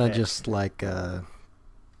you one want to pick. just like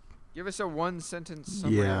Give us a one-sentence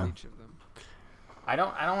summary Yeah. of each of them. I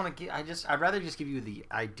don't want to give. I'd rather just give you the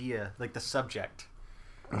idea, like the subject.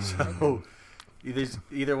 So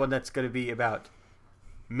either one that's going to be about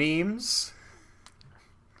memes,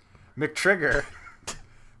 McTrigger,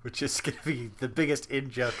 which is going to be the biggest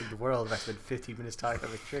in-joke in the world if I spend 15 minutes talking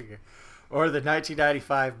about McTrigger, or the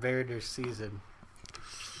 1995 Mariners season.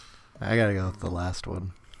 I gotta go with the last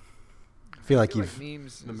one. I feel like I feel you've. like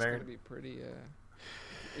memes is the going to Marin- be pretty.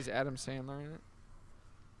 Is Adam Sandler in it?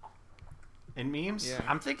 In memes? Yeah.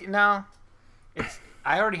 I'm thinking, no.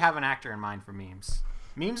 I already have an actor in mind for memes.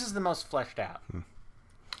 Memes is the most fleshed out.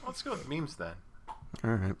 Let's go with memes then.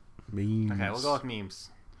 All right. Memes. Okay, we'll go with memes.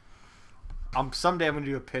 Someday I'm going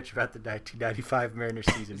to do a pitch about the 1995 Mariners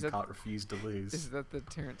season Is and that- call it Refuse to Lose. Is that the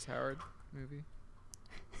Terrence Howard movie?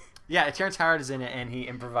 Yeah, Terrence Howard is in it, and he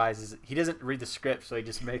improvises. He doesn't read the script, so he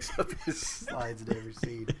just makes up his slides in every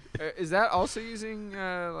scene. Is that also using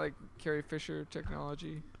like Carrie Fisher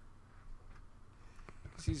technology?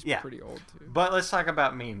 'Cause he's Yeah. pretty old too. But let's talk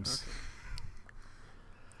about memes. Okay.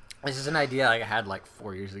 This is an idea I had like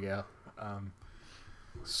 4 years ago,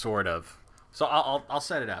 sort of. So I'll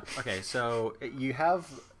set it up. Okay, so you have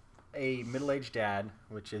a middle-aged dad,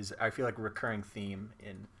 which is I feel like a recurring theme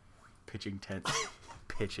in pitching tent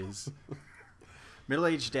pitches.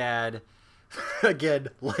 Middle-aged dad. Again,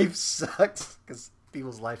 life sucks because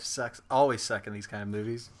people's life sucks. Always suck in these kind of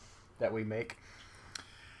movies that we make.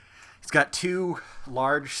 He's got 2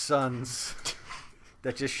 large sons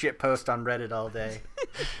that just shitpost on Reddit all day,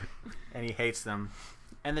 and he hates them.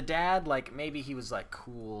 And the dad, like, maybe he was like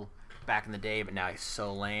cool back in the day, but now he's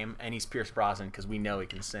so lame. And he's Pierce Brosnan because we know he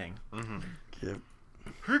can sing. Mm-hmm. Yep.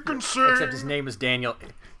 He can sing. Except his name is Daniel.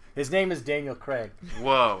 His name is Daniel Craig.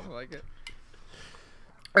 Whoa. I like it.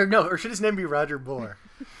 Or should his name be Roger Moore?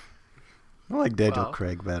 I like Daniel Well.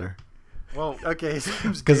 Craig better. Well, Okay, his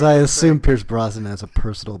name's Because I Daniel assume Craig. Pierce Brosnan has a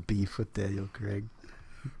personal beef with Daniel Craig.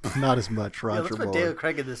 Not as much Yeah, Roger let's put Moore. Daniel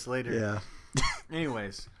Craig in this later. Yeah.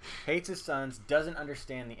 Anyways, hates his sons, doesn't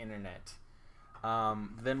understand the internet.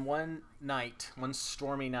 Then one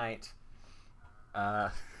stormy night,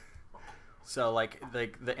 so like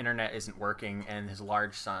the internet isn't working, and his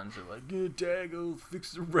large sons are like, "Yeah, Dad, go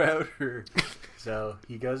fix the router." So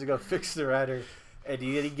he goes to go fix the router, and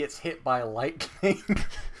then he gets hit by lightning.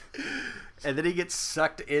 And then he gets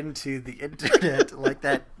sucked into the internet, like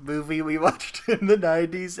that movie we watched in the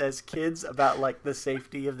 90s as kids about like the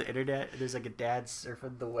safety of the internet. And there's like a dad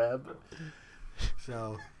surfing the web.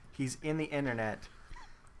 So he's in the internet,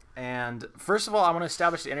 And first of all, I want to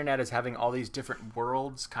establish the internet as having all these different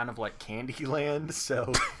worlds, kind of like Candyland.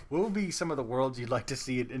 So, what will be some of the worlds you'd like to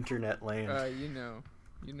see in Internet Land? You know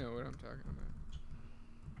what I'm talking about.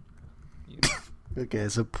 You know. Okay,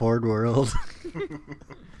 it's a porn world.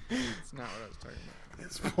 It's not what I was talking about.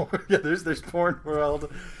 It's porn. Yeah, there's porn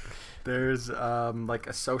world. There's like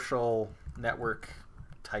a social network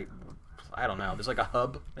type. I don't know. There's like a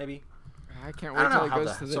hub maybe. I can't I wait don't know till it how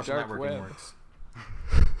goes to the social dark networking web. works.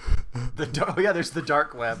 There's the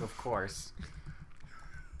dark web, of course.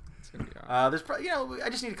 It's gonna be awesome. There's I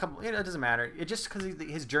just need a couple. It doesn't matter. It just because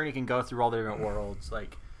his journey can go through all the different worlds.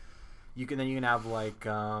 Like you can have like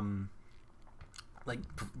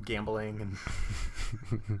gambling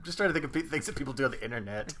and just trying to think of things that people do on the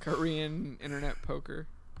internet. Korean internet poker.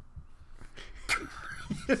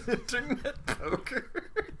 Internet poker.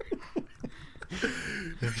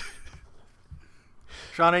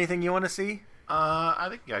 Sean, anything you want to see? I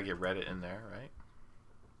think you gotta get Reddit in there, right?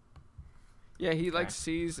 Yeah, he Okay.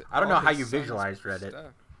 sees. I don't all know how his you son's visualized Reddit.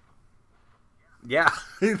 stuff. Yeah,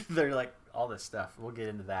 they're like all this stuff. We'll get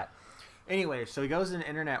into that. Anyway, so he goes in the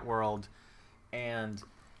internet world, and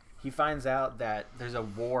he finds out that there's a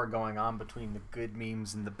war going on between the good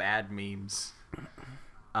memes and the bad memes.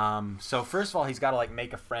 So first of all, he's got to like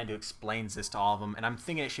make a friend who explains this to all of them, and I'm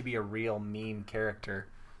thinking it should be a real meme character.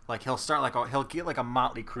 Like he'll get like a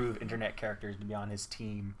motley crew of internet characters to be on his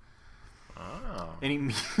team. Oh. Any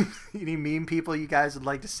meme people you guys would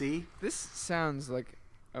like to see? This sounds like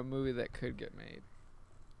a movie that could get made.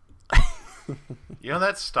 You know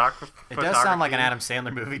that stock It does sound like an Adam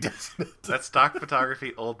Sandler movie, doesn't it? That stock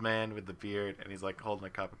photography, old man with the beard, and he's like holding a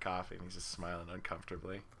cup of coffee, and he's just smiling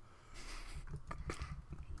uncomfortably.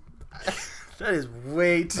 That is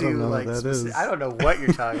way too don't know like what that specific. is. I don't know what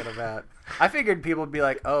you're talking about. I figured people would be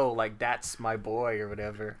like, "Oh, like that's my boy" or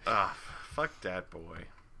whatever. Ah, fuck that boy.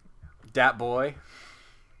 Dat Boy.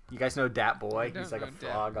 You guys know Dat Boy? I don't He's like a know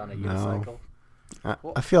Dat frog on a No. unicycle.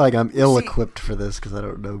 I feel like I'm ill-equipped for this because I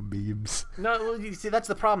don't know memes. No, well, you see, that's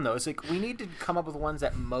the problem though. It's like we need to come up with ones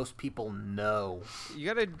that most people know. You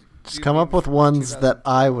gotta Just do come up memes with for ones 2000. that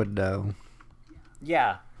I would know.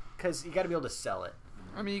 Yeah, because you got to be able to sell it.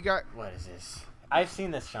 I mean, you got. What is this? I've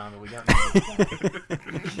seen this, Sean, but we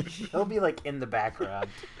don't. He'll be like in the background.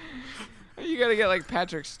 You gotta get like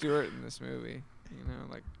Patrick Stewart in this movie. You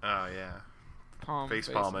know, like Oh yeah, face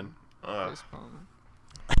facing- palming. Ugh, Face palming.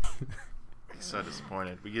 so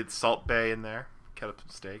disappointed. We get Salt Bay in there. Cut up some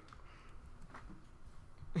steak.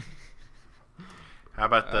 How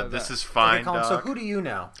about the "This that- is fine" Okay, Colin, dog? so who do you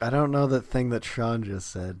know? I don't know that thing that Sean just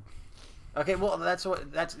said. Okay, well that's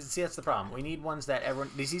the problem. We need ones that everyone.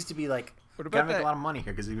 These needs to be like. What Gotta about make that a lot of money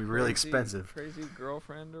here because it'd be really crazy- expensive. Crazy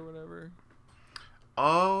girlfriend or whatever.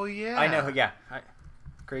 Oh yeah. I know. Yeah,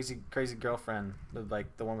 crazy girlfriend,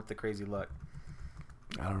 like the one with the crazy look.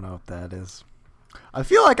 I don't know what that is. I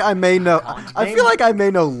feel like I may know. Colin's I name- feel like I may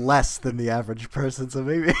know less than the average person, so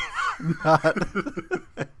maybe not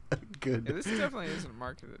Yeah, good. this definitely isn't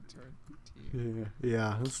marketed toward you.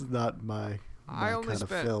 Yeah, this is not my I only kind of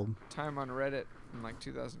spent film. time on Reddit in like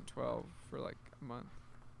 2012 for like a month.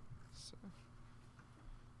 So,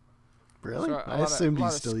 Really? so I assumed a you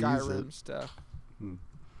lot still of use Skyrim it. stuff. Oh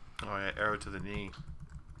yeah, arrow to the knee.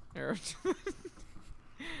 Arrow-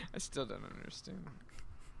 I still don't understand,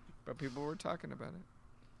 but people were talking about it.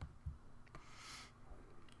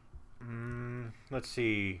 Let's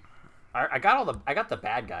see. I got the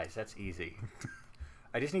bad guys. That's easy.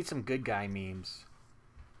 I just need some good guy memes.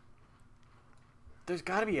 There's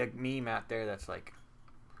got to be a meme out there that's like,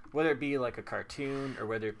 whether it be like a cartoon or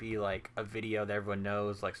whether it be like a video that everyone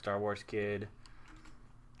knows, like Star Wars Kid.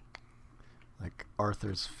 Like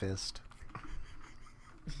Arthur's fist.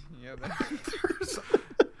 Yeah, that,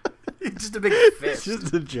 It's just a big It's fist.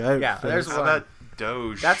 just a giant Yeah, fist. there's How one. about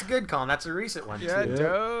Doge? That's good, Colin. That's a recent one yeah, too.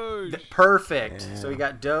 Doge. Perfect. Yeah. So we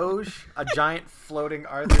got Doge, a giant floating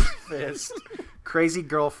Arthur's fist, crazy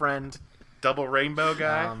girlfriend. double rainbow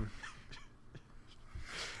guy.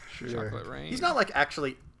 Sure. Chocolate rain. He's not like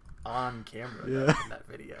actually on camera though, Yeah. in that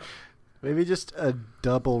video. Maybe just a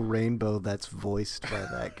double rainbow that's voiced by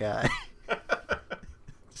that guy.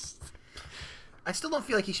 I still don't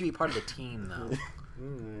feel like he should be part of the team though.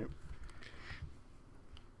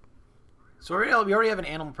 So we already have an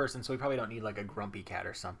animal person, so we probably don't need like a grumpy cat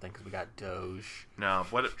or something because we got Doge. No,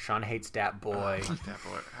 what? Sean hates Dat Boy. Fuck that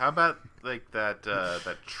boy. How about like that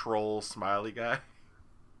that troll smiley guy?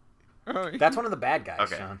 Oh, yeah. That's one of the bad guys,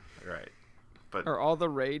 Okay, Sean. right. But Are all the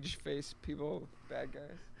rage face people bad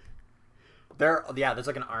guys? There's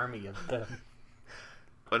like an army of them.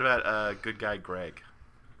 what about good guy Greg?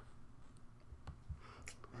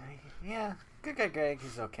 Yeah, Good guy Greg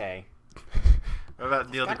is okay. What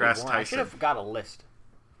about Neil Gotta be deGrasse one. I should Tyson? have got a list.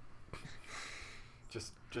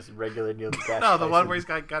 Just regular Neil deGrasse No, the Tyson. one where he's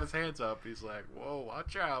got his hands up. He's like, "Whoa,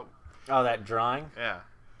 watch out!" Oh, that drawing. Yeah.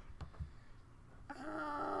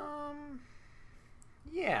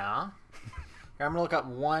 Yeah. Here, I'm gonna look up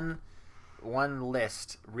one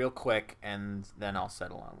list real quick, and then I'll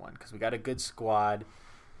settle on one because we got a good squad.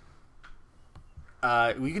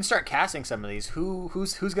 We can start casting some of these.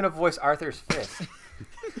 Who's gonna voice Arthur's fist?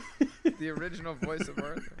 The original voice of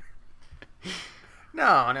Arthur.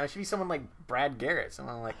 No, it should be someone like Brad Garrett,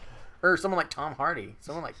 someone like Tom Hardy,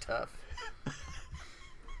 someone like Tough.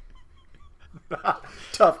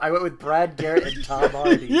 Tough. I went with Brad Garrett and Tom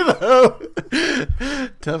Hardy. You know,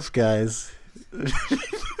 tough guys.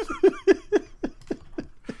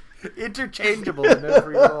 Interchangeable in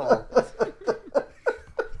every role.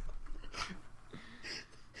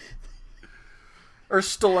 Or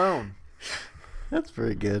Stallone. That's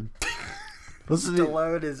pretty good. Wasn't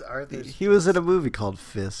Stallone is Arthur's. he was in a movie called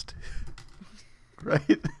Fist,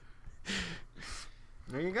 right?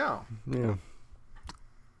 There you go. Yeah.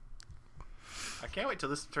 I can't wait till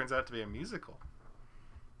this turns out to be a musical.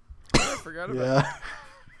 I forgot about that.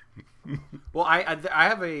 Yeah. Well, I have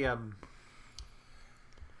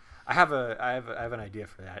an idea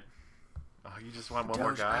for that. Oh, you just want one more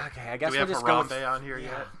Doge- guy? okay, I guess Do we we'll have just go with- Harambe on here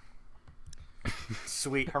yeah. yet?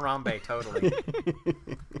 Sweet Harambe, totally.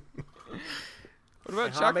 What about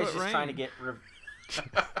And Chocolate Harambe's just Rain? trying to get.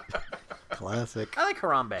 Classic. I like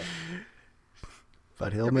Harambe.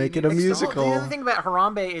 But he'll Yeah, make but it a you- musical. The other thing about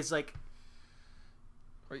Harambe is like,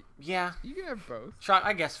 Wait. yeah, You can have both.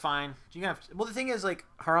 I guess fine. You can have. Well, the thing is, like,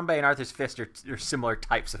 Harambe and Arthur's Fist are similar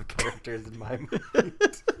types of characters in my mind.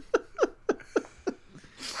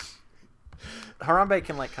 Harambe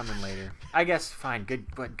can like come in later. I guess fine.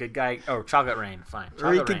 Good guy. Oh, Chocolate Rain. Fine.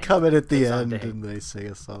 Or he Chocolate can Rain. come in at the It's on end day. and they sing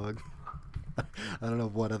a song. I don't know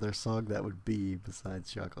what other song that would be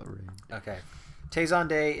besides Chocolate Rain. Okay. Tezon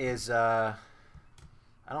Day is. I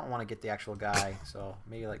don't want to get the actual guy, so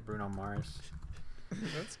maybe like Bruno Mars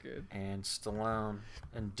That's good. and Stallone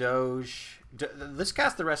and Doge. Let's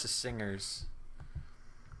cast the rest as singers.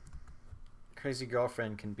 Crazy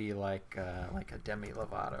Girlfriend can be like a Demi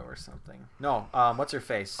Lovato or something. No, what's her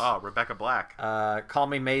face? Oh, Rebecca Black. Call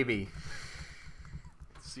Me Maybe.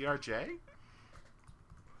 CRJ?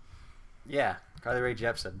 Yeah, Carly Rae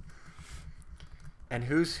Jepsen. And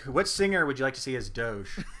what singer would you like to see as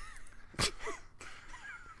Doge?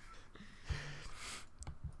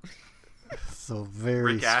 So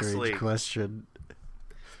very Rick strange Astley. question.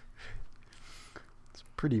 It's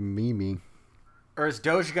pretty memey. Or is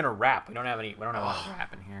Doge gonna rap? We don't have any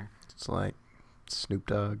rap in here. It's like Snoop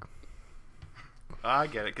Dogg. Oh, I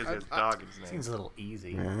get it, because there's a dog in his name. Seems a little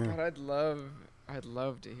easy. Yeah. God, I'd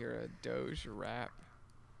love to hear a Doge rap.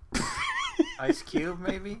 Ice Cube,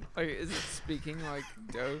 maybe? Like, is it speaking like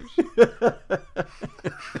Doge?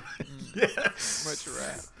 Yes. Much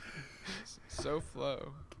rap. So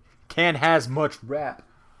flow. Can has much rap.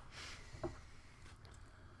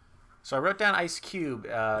 So I wrote down Ice Cube.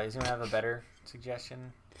 Is anyone have a better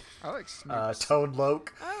suggestion? I like Snoop. Toad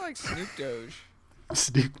Loke. I like Snoop Doge.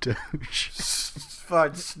 Snoop Doge.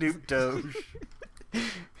 Fun Snoop Doge.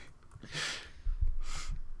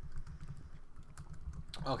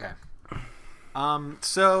 Okay.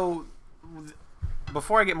 So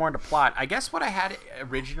before I get more into plot, I guess what I had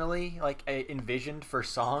originally envisioned for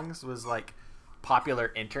songs was like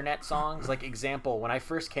popular internet songs. Like example, when I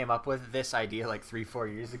first came up with this idea like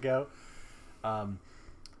 3-4 years ago,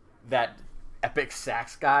 that Epic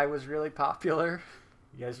Sax guy was really popular.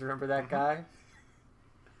 You guys remember that guy?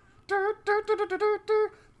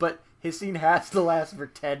 But his scene has to last for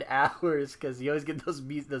 10 hours because you always get those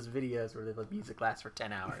videos where the music lasts for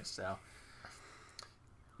 10 hours. So,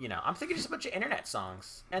 you know, I'm thinking just a bunch of internet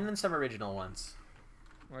songs and then some original ones.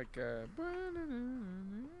 Like,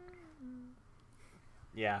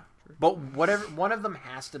 Yeah. But whatever, one of them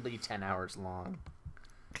has to be 10 hours long.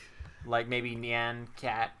 Like maybe Nyan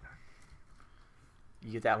Cat.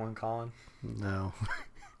 You get that one, Colin? No.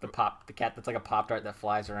 The cat that's like a Pop-Tart that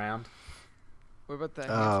flies around. what about that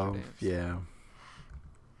Oh, hamster dance?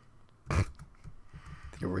 yeah.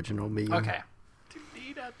 The original meme. Okay.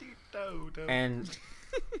 And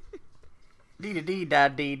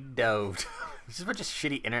dee-da-dee-da-dee-do. It's just a bunch of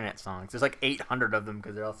shitty internet songs. There's like 800 of them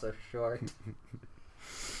because they're all so short.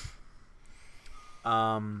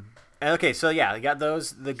 Okay, so yeah, you got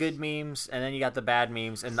the good memes, and then you got the bad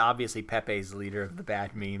memes, and obviously Pepe's the leader of the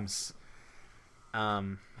bad memes.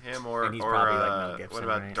 Him or And he's probably like Mel what Gibson,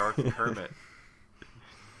 about right? Darth Kermit?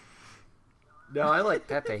 No, I like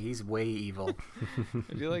Pepe. He's way evil.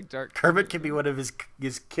 I do like Dark Kermit can be one of his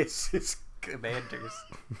commanders.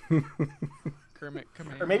 Kermit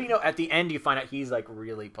Command. Or maybe, at the end you find out he's, like,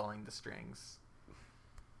 really pulling the strings.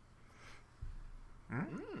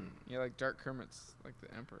 Yeah, like Dark Kermit's like the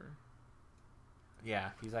Emperor.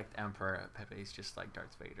 Yeah, he's like the Emperor. Pepe's just like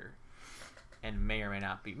Darth Vader. And may or may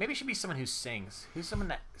not be. Maybe it should be someone who sings. Who's someone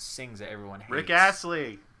that sings that everyone hates? Rick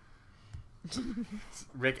Astley.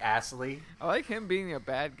 Rick Astley. I like him being a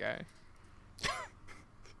bad guy.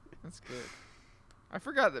 That's good. I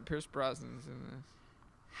forgot that Pierce Brosnan's in this.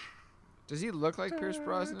 Does he look like Pierce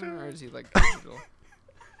Brosnan, or is he like digital?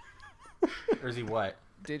 Or is he what?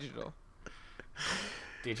 Digital.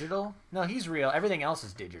 Digital? No, he's real. Everything else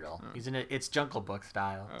is digital. Oh. He's in it. It's Jungle Book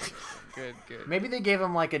style. Oh, good, good. Maybe they gave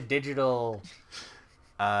him like a digital,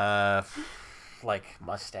 like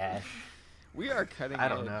mustache. We are cutting. I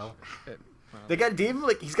don't edge know. at- well, They got Dave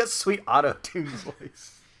like he's got sweet auto tune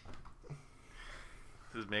voice.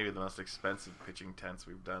 This is maybe the most expensive pitching tents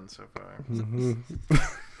we've done so far.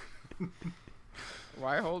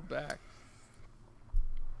 Why hold back?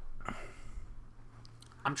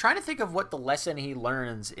 I'm trying to think of what the lesson he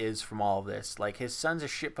learns is from all of this. Like, his son's a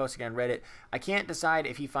shitposting on Reddit. I can't decide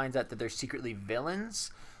if he finds out that they're secretly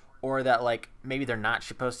villains, or that like maybe they're not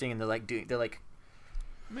shitposting and they're like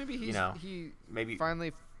Maybe he's, he maybe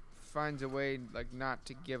finally finds a way like not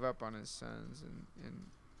to give up on his sons and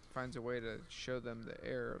finds a way to show them the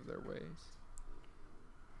error of their ways.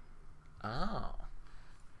 Oh.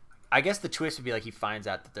 I guess the twist would be like he finds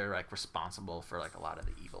out that they're like responsible for like a lot of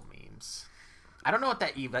the evil memes. I don't know what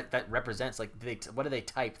that represents. Like, what do they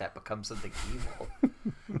type that becomes something evil?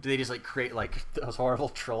 Do they just like create like those horrible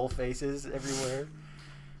troll faces everywhere?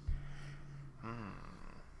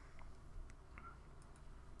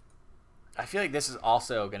 I feel like this is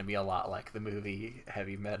also going to be a lot like the movie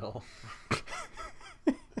Heavy Metal.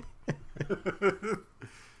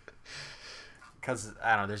 Because,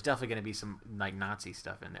 I don't know, there's definitely going to be some like Nazi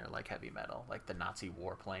stuff in there, like Heavy Metal. Like the Nazi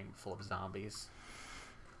warplane full of zombies.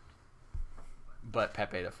 But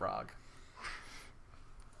Pepe the Frog.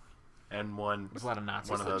 And There's a lot of Nazis.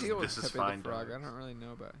 one of What's the those deal with This Is Pepe Fine the Frog? I dogs. don't really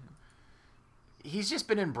know about him. He's just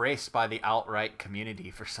been embraced by the alt-right community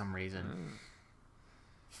for some reason.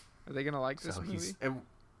 Are they gonna like this So movie?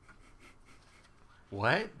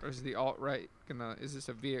 What? Or is the alt-right gonna? Is this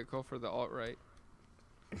a vehicle for the alt-right?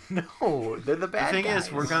 No, they're the The bad thing guys.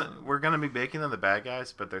 is, we're gonna be making them the bad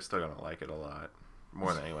guys, but they're still gonna like it a lot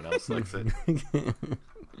more than anyone else likes it.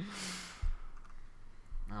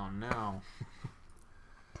 Oh no.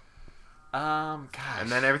 Gosh. And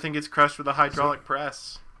then everything gets crushed with a hydraulic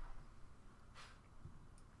press.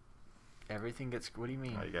 Everything gets. What do you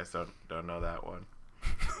mean? Oh, you guys don't know that one.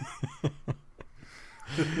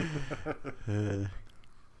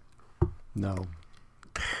 No.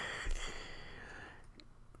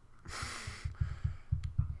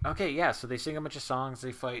 Okay, yeah. So they sing a bunch of songs.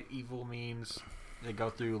 They fight evil memes. They go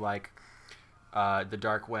through like the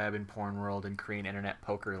dark web and porn world and Korean internet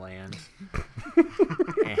poker land.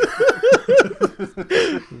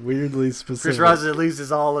 Weirdly specific. Chris Rosa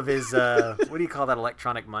loses all of his what do you call that,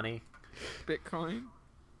 electronic money? Bitcoin.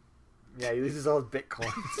 Yeah, he loses all his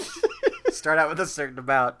bitcoins. Start out with a certain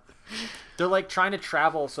amount. They're like trying to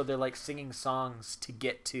travel, so they're like singing songs to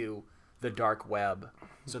get to the dark web.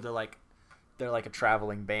 So they're like a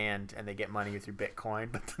traveling band, and they get money through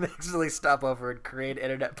Bitcoin, but then they accidentally stop over and create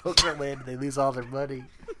internet poker land, and they lose all their money.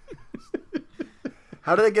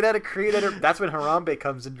 How do they get out of Korean internet? That's when Harambe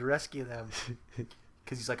comes in to rescue them,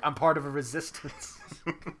 because he's like, I'm part of a resistance,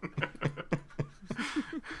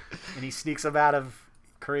 and he sneaks them out of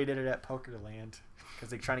Korean internet poker land because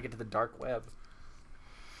they're trying to get to the dark web.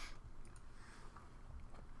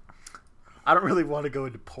 I don't really want to go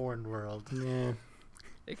into porn world. Yeah.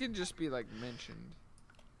 It can just be like mentioned.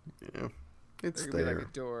 Yeah. It's There could be there. like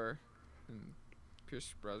a door, and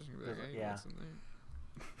Pierce Brosnan could be like, "Hey, Yeah. what's in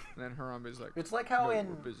there?" And then Harambe's like, It's like how "No, in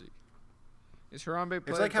we're busy." Is Harambe played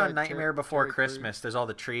it's like how by in Nightmare Before Terry Christmas, Crews? there's all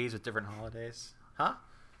the trees with different holidays. Huh?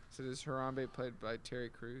 So is Harambe played by Terry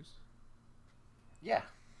Crews? Yeah.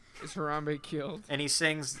 Is Harambe killed? And he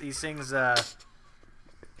sings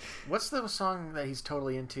what's the song that he's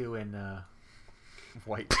totally into in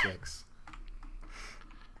White Chicks?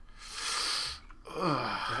 Is it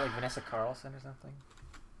like Vanessa Carlson or something?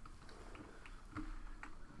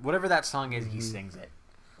 Whatever that song is, he sings it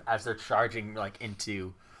as they're charging like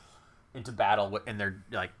into battle in their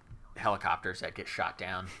like helicopters that get shot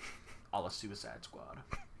down, all the Suicide Squad.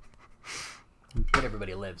 But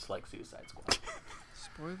everybody lives like Suicide Squad.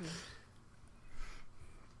 Spoilers.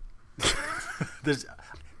 There's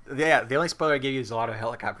Yeah, the only spoiler I give you is a lot of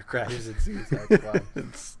helicopter crashes in Suicide Squad.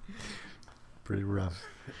 It's pretty rough.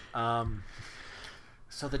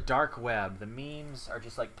 So the dark web, the memes are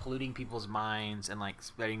just like polluting people's minds and like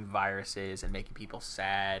spreading viruses and making people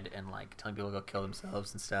sad and like telling people to go kill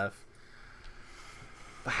themselves and stuff.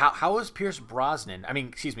 But how is Pierce Brosnan? I mean,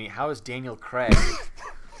 excuse me, how is Daniel Craig?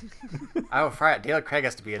 I would forget. Daniel Craig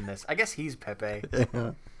has to be in this. I guess he's Pepe,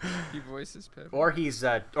 Yeah. He voices Pepe. or he's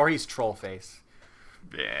Trollface,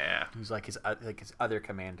 Yeah. who's like his other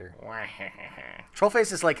commander.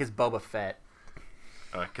 Trollface is like his Boba Fett.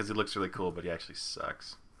 Because he looks really cool, but he actually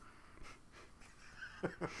sucks.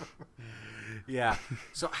 Yeah.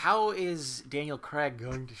 So how is Daniel Craig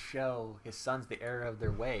going to show his sons the error of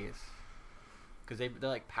their ways? Because they're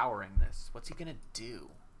like powering this. What's he gonna do?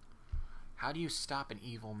 How do you stop an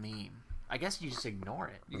evil meme? I guess you just ignore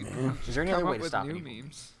it. You can Is there any come other way up to with stop new an evil meme?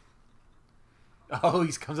 memes. Oh,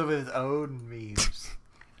 he comes up with his own memes.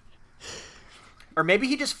 Or maybe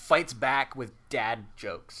he just fights back with dad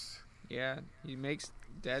jokes. Yeah, he makes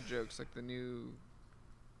dad jokes like the new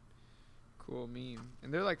cool meme,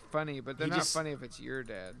 and they're like funny, but they're He not just- funny if it's your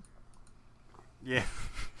dad. Yeah.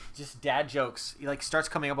 Just dad jokes. He like starts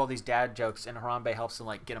coming up with all these dad jokes, and Harambe helps him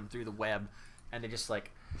like get them through the web, and they just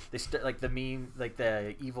like like the meme, like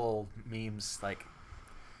the evil memes, like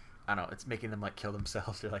I don't know, it's making them like kill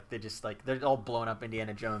themselves, or like they're all blown up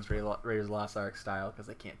Indiana Jones Raiders of the Lost Ark style because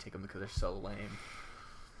they can't take them because they're so lame.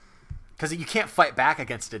 Because you can't fight back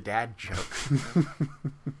against a dad joke.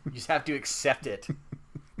 You just have to accept it.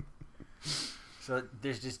 So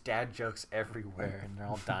there's just dad jokes everywhere, and they're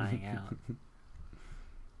all dying out.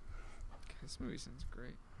 This movie sounds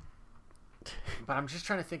great. But I'm just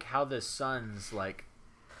trying to think how the sons like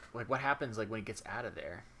what happens like when he gets out of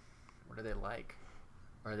there. What are they like?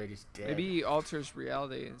 Or are they just dead? Maybe he alters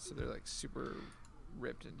reality, and so they're like super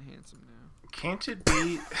ripped and handsome now. Can't it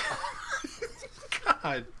be...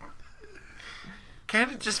 God.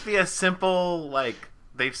 Can't it just be a simple, like,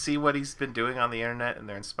 they see what he's been doing on the internet and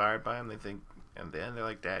they're inspired by him, they think, and then they're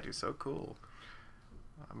like, Dad, you're so cool.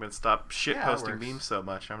 I'm going to stop Yeah, it shitposting works. memes so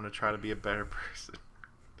much. I'm going to try to be a better person.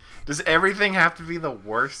 Does everything have to be the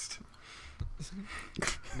worst?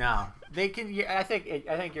 No, they can. Yeah, I think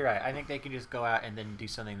you're right. I think they can just go out and then do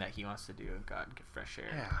something that he wants to do and go out and get fresh air.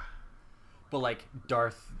 Yeah. But like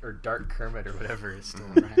Darth or Dark Kermit or whatever is still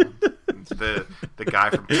around. The guy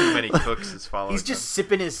from Too Many Cooks is following He's just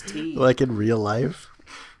sipping his tea. Like in real life.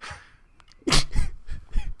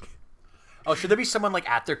 Oh, should there be someone like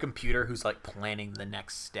at their computer who's like planning the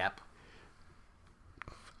next step?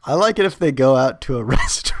 I like it if they go out to a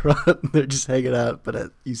restaurant and they're just hanging out,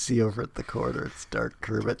 but you see over at the corner it's Dark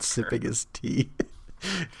Kermit sipping his tea.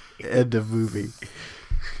 End of movie.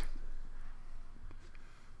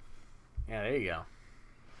 Yeah, there you go.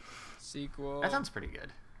 Sequel. That sounds pretty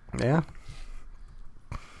good. Yeah.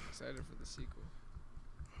 Excited for the sequel.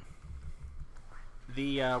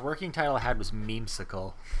 The working title I had was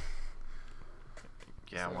Memesicle.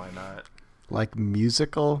 Yeah, why not? Like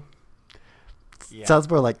musical. Yeah. Sounds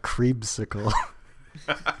more like creamsicle.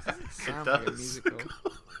 Sound It like a does. musical.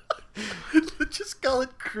 Just call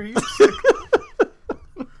it cream.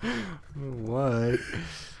 What?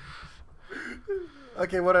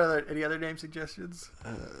 Okay, what are any other name suggestions?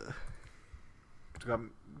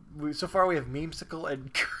 So far we have Memesicle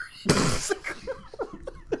and Creamsicle.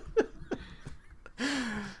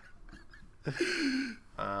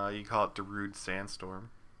 You call it Darude Sandstorm.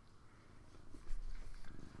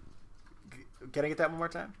 Can I get that one more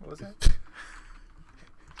time? What was that?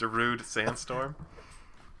 Darude Sandstorm?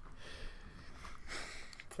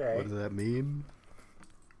 Okay. What does that mean?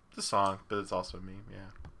 It's a song, but it's also a meme,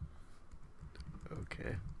 yeah.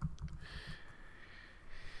 Okay.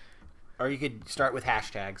 Or you could start with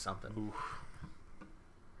hashtag something. Ooh.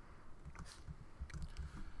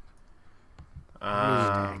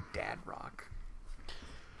 Hashtag Dad Rock.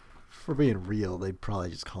 For being real, they'd probably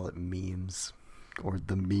just call it memes. Or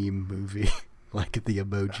the meme movie. Like the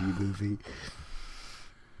emoji movie.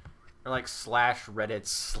 Or like /Reddit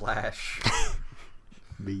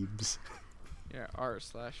 / Memes. Yeah,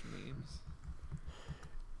 r/memes.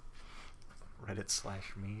 Reddit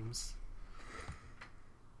 / memes.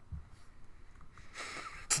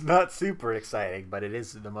 It's not super exciting, but it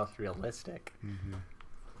is the most realistic. Mm-hmm.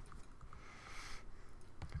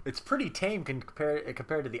 It's pretty tame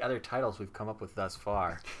compared to the other titles we've come up with thus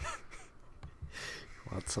far.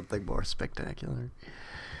 Want something more spectacular?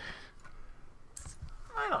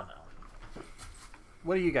 I don't know.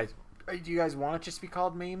 What do you guys? Do you guys want it just to be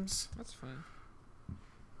called memes? That's fine.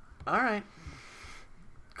 All right.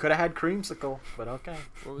 Could have had Creamsicle, but okay.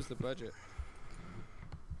 What was the budget?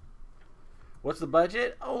 What's the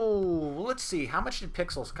budget? Oh, let's see. How much did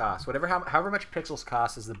Pixels cost? However much Pixels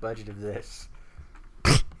cost is the budget of this.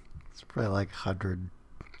 It's probably like $150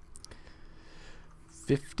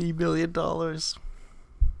 million.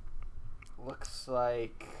 Looks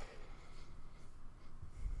like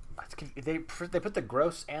they put the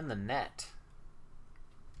gross and the net,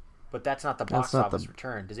 but that's not the box office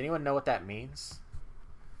return. Does anyone know what that means?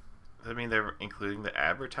 Does that mean they're including the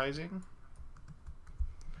advertising?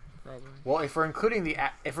 Probably. Well, if we're including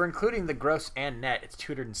the gross and net, it's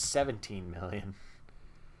 $217 million.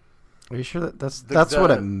 Are you sure that's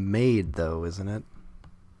what it made though, isn't it?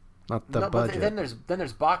 Not the budget. But then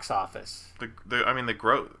there's box office. The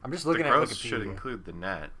growth. I'm just looking at Wikipedia. The gross should include the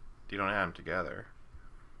net. You don't add them together.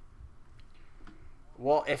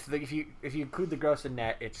 Well, if you include the gross and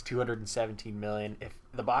net, it's $217 million. If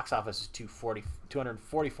the box office is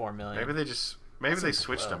 $244 million. Maybe they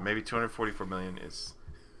switched them. Maybe $244 million is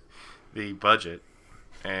the budget,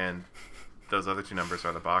 and those other two numbers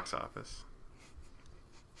are the box office.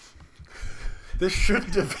 This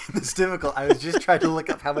shouldn't have been this difficult. I was just trying to look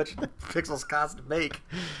up how much Pixels cost to make.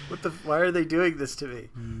 Why are they doing this to me?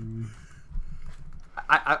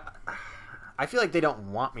 I feel like they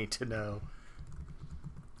don't want me to know.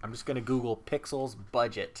 I'm just gonna Google Pixels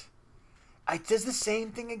budget. It does the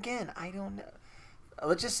same thing again. I don't know.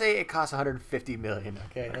 Let's just say it costs $150 million.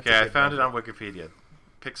 Okay. I found it on Wikipedia.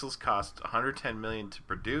 Pixels cost $110 million to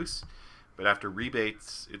produce, but after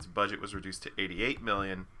rebates, its budget was reduced to $88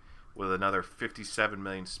 million, with another $57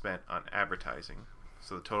 million spent on advertising.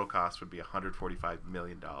 So the total cost would be $145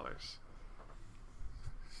 million.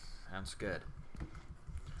 Sounds good.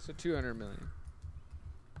 So $200 million.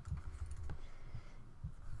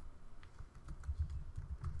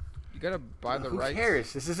 You gotta buy the rights. Who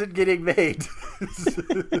cares? This isn't getting made.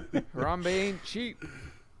 Harambe ain't cheap.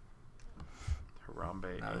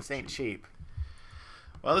 Harambe. This ain't cheap.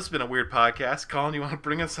 Well, this has been a weird podcast. Colin, you want to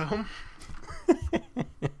bring us home?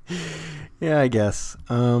 Yeah, I guess.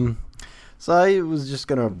 So I was just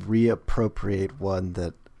gonna reappropriate one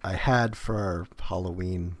that I had for our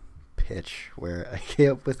Halloween pitch, where I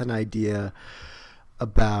came up with an idea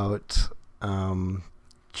about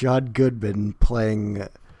John Goodman playing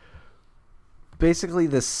basically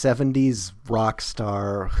this 70s rock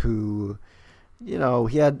star who, you know,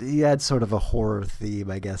 he had sort of a horror theme,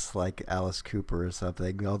 I guess, like Alice Cooper or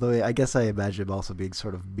something. Although I guess I imagine him also being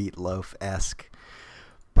sort of Meatloaf-esque.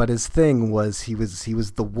 But his thing was he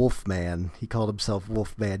was the Wolfman. He called himself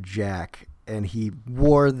Wolfman Jack, and he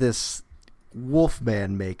wore this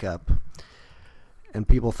Wolfman makeup. And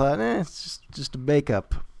people thought, it's just a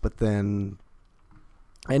makeup. But then,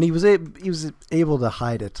 and he was able to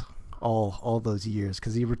hide it all those years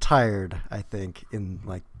because he retired, I think, in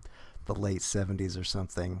like the late 70s or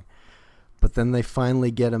something. But then they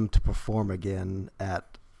finally get him to perform again at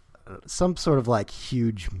some sort of like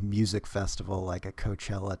huge music festival, like a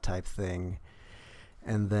Coachella type thing.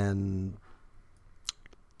 And then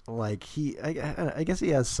like I guess he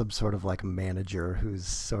has some sort of like manager who's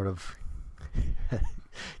sort of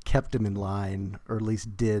kept him in line, or at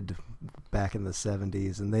least did back in the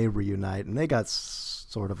 70s, and they reunite and they got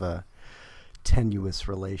sort of a tenuous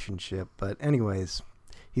relationship. But anyways,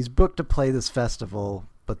 he's booked to play this festival,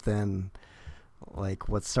 but then like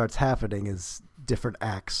what starts happening is different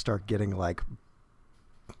acts start getting like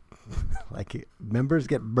members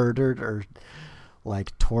get murdered or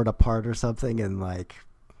like torn apart or something, and like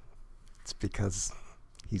it's because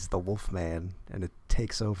he's the Wolfman and it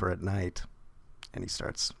takes over at night and he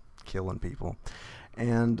starts killing people.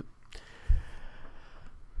 And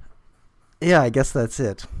yeah, I guess that's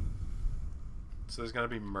it. So there's gonna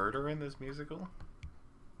be murder in this musical?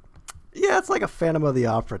 Yeah, it's like a Phantom of the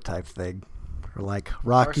Opera type thing. Or like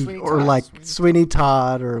Rocky, or like Sweeney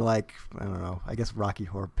Todd, or like, I don't know, I guess Rocky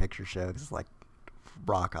Horror Picture Show. It's like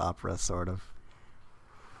rock opera, sort of.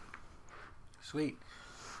 Sweet.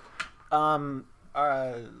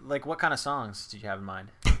 Like what kind of songs did you have in mind?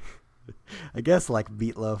 I guess like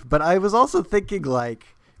Meatloaf. But I was also thinking like,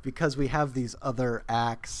 because we have these other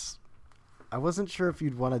acts, I wasn't sure if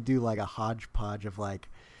you'd want to do like a hodgepodge of like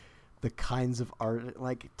the kinds of art,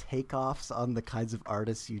 like takeoffs on the kinds of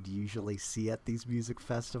artists you'd usually see at these music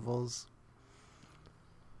festivals.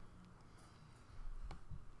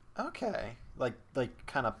 Okay. Like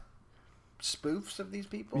kind of spoofs of these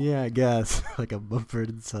people? Yeah, I guess. Like a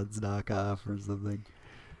Mumford & Sons knockoff or something.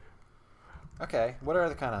 Okay. What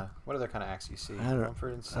other kind of acts you see? I don't know.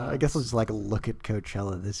 Mumford & Sons? I guess I'll just like look at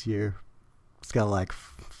Coachella this year. It's got like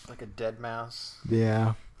a dead mouse.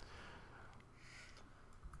 Yeah.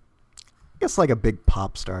 I guess like a big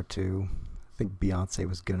pop star too. I think Beyonce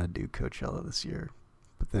was gonna do Coachella this year,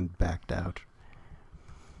 but then backed out.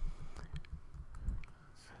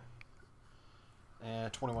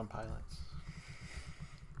 21 Pilots.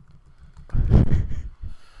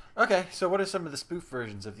 Okay, so what are some of the spoof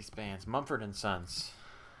versions of these bands? Mumford and Sons.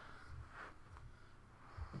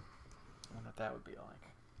 I wonder what that would be like.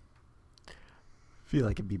 I feel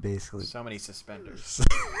like it'd be basically. So many suspenders.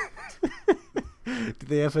 Do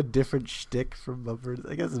they have a different shtick from Mumford?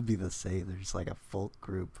 I guess it'd be the same. They're just like a folk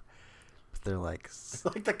group. But they're like.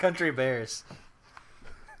 Like the Country Bears.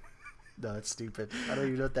 No, it's stupid. I don't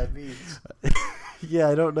even know what that means. Yeah,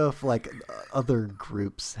 I don't know if like other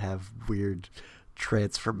groups have weird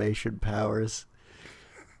transformation powers.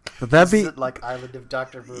 But that'd be like Island of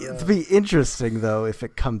Dr. Moreau. It'd be interesting though if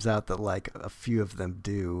it comes out that like a few of them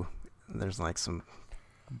do. And there's like some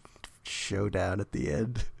showdown at the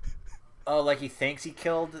end. Oh, like he thinks he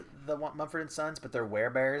killed the Mumford and Sons, but they're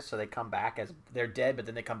werebears, so they come back as they're dead, but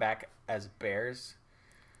then they come back as bears.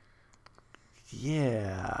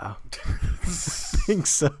 Yeah, I think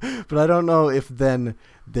so. But I don't know if then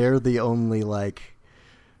they're the only like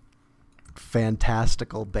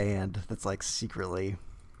fantastical band that's like secretly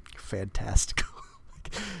fantastical.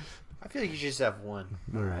 I feel like you should just have one.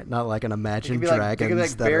 All right, not like an Imagine It could be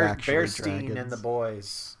Dragons that are actually Bearstein dragons. and the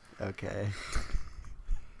Boys. Okay.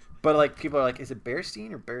 But like people are like, is it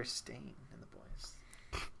Bearstein or Bearstein and the Boys?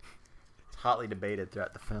 It's hotly debated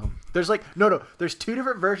throughout the film. There's like no. There's two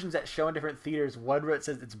different versions that show in different theaters. One where it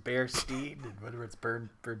says it's Bearstein, and one where it's Bird.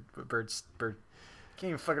 Can't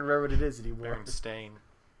even fucking remember what it is anymore. Berenstain.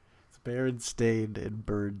 It's Berenstain and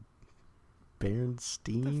Bird.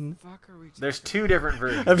 Berenstein? The fuck are we talking There's two different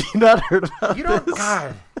versions. Have you not heard about You don't. this?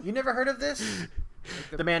 God, you never heard of this?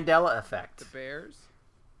 Like The Mandela Effect. The Bears?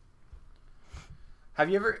 Have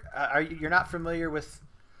you ever? You're not familiar with,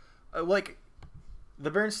 like, the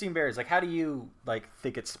Bernstein Bears? Like, how do you like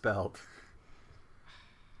think it's spelled,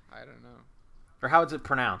 I don't know. or how is it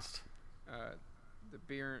pronounced? The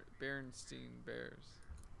Berenstein Bears.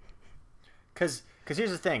 Because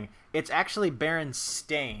here's the thing, it's actually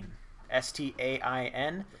Berenstain, Stain,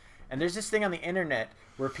 and there's this thing on the internet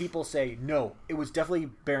where people say, no, it was definitely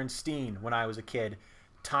Berenstein when I was a kid.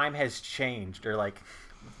 Time has changed, or like,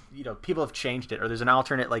 people have changed it, or there's an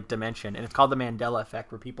alternate like dimension, and it's called the Mandela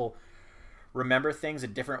Effect, where people remember things a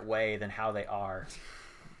different way than how they are.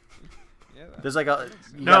 Yeah. There's like a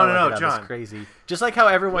No, John. It's crazy. Just like how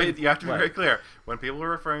everyone. Wait, you have to be What? very clear. When people are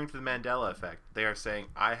referring to the Mandela effect, they are saying,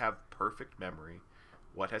 I have perfect memory.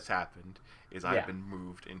 What has happened is Yeah. I've been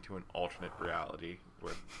moved into an alternate reality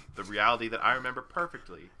where the reality that I remember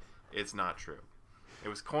perfectly is not true. It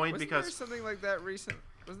was coined Wasn't because... there something like that Wasn't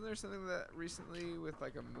there something that recently with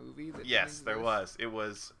like a movie that Yes, changed there this? was. It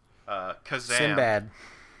was Kazam, Sinbad.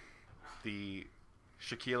 the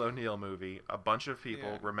Shaquille O'Neal movie. A bunch of people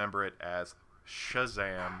Yeah. remember it as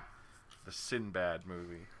Shazam, the Sinbad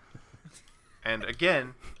movie. And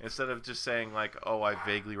again, instead of just saying like, oh, I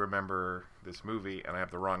vaguely remember this movie and I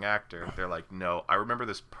have the wrong actor, they're like, no, I remember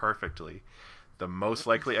this perfectly. The most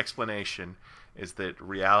likely explanation is that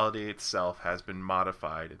reality itself has been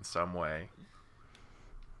modified in some way.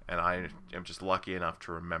 And I am just lucky enough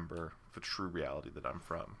to remember the true reality that I'm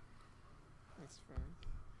from. That's fair.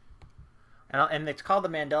 And it's called the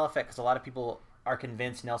Mandela Effect because a lot of people are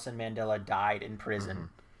convinced Nelson Mandela died in prison. Mm-hmm.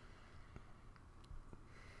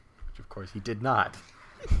 Which, of course, he did not.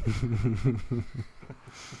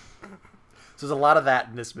 So there's a lot of that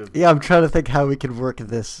in this movie. Yeah, I'm trying to think how we can work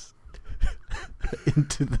this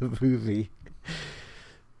into the movie.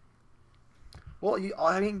 Well,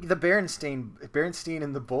 I mean, the Berenstain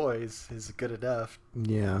and the Boys is good enough.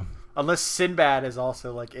 Yeah. Unless Sinbad is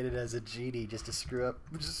also like in it as a genie just to screw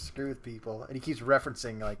with people, and he keeps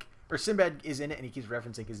referencing or Sinbad is in it and he keeps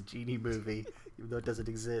referencing his genie movie, even though it doesn't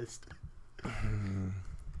exist.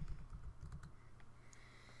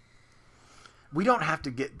 We don't have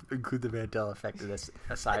to include the Mandela Effect in this,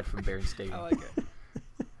 aside from Berenstain I like it.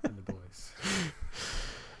 and the Boys.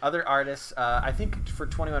 Other artists, I think for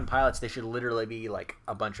 21 Pilots, they should literally be like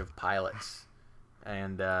a bunch of pilots,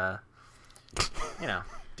 and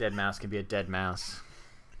dead mouse can be a dead mouse.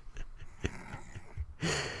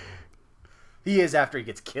 He is after he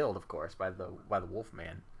gets killed, of course, by the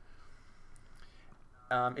Wolfman.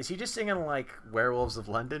 Is he just singing like Werewolves of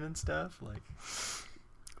London and stuff? Like,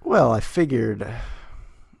 Well, I figured.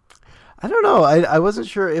 I don't know. I wasn't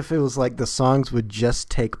sure if it was like the songs would just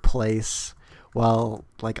take place while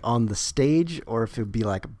like on the stage, or if it would be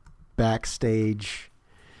like backstage.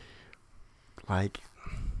 Like,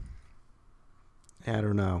 I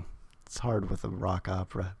don't know. It's hard with a rock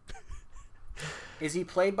opera. is he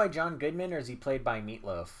played by John Goodman or is he played by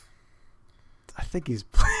Meatloaf? I think he's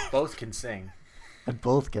Both can sing. and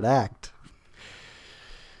both can act.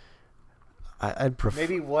 I'd prefer.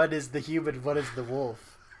 Maybe one is the human, one is the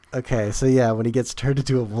wolf. Okay, so yeah, when he gets turned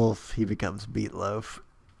into a wolf, he becomes Meatloaf.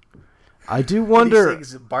 I do And he wonder.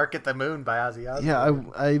 sings "Bark at the Moon" by Ozzy Osbourne.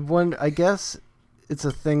 Yeah, I wonder. I guess it's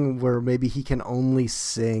a thing where maybe he can only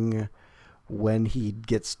sing when he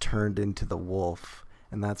gets turned into the wolf,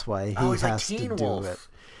 and that's why he he's like has to Teen do Wolf. it.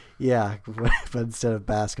 Yeah, but instead of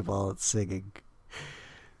basketball, it's singing.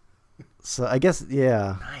 So I guess,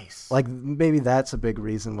 yeah, Nice. like maybe that's a big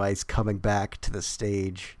reason why he's coming back to the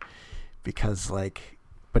stage, because like,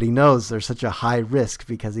 but he knows there's such a high risk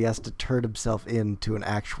because he has to turn himself into an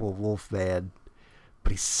actual wolf man,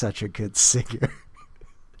 but he's such a good singer.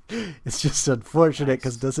 It's just unfortunate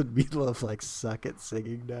because doesn't Meatloaf like suck at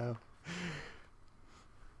singing now?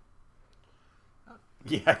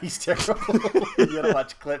 Yeah, he's terrible. You gotta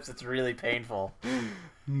watch clips. It's really painful.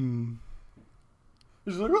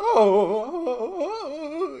 He's like, oh,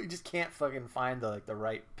 you just can't fucking find the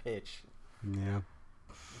right pitch. Yeah.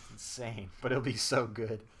 It's insane, but it'll be so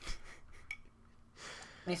good.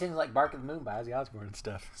 And he sings like "Bark of the Moon" by Ozzy Osbourne and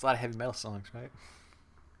stuff. It's a lot of heavy metal songs, right?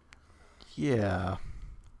 Yeah.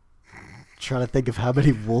 Trying to think of how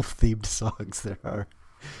many wolf-themed songs there are.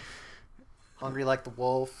 "Hungry Like the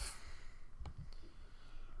Wolf."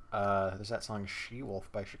 There's that song "She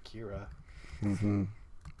Wolf" by Shakira. Mm-hmm.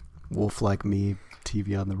 Wolf Like Me,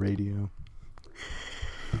 TV on the radio.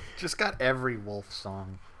 Just got every wolf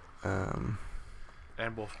song. Um,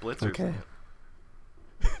 And Wolf Blitzer's okay. in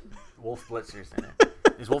it. Wolf Blitzer's in it.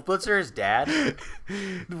 Is Wolf Blitzer his dad?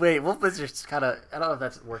 Wait, Wolf Blitzer's kind of... I don't know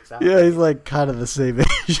if that works out. Yeah, he's like kind of the same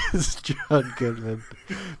age as John Goodman.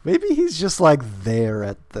 Maybe he's just like there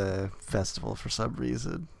at the festival for some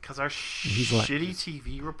reason. Because our He's like- shitty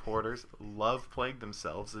TV reporters love playing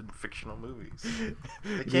themselves in fictional movies.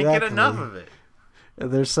 They can't get Exactly. enough of it.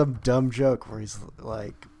 And there's some dumb joke where he's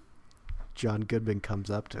like, John Goodman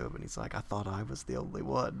comes up to him and he's like, I thought I was the only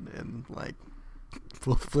one. And like,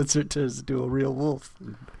 Wolf Blitzer turns into a real wolf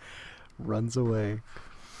and runs away.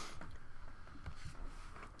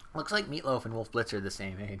 Looks like Meatloaf and Wolf Blitzer are the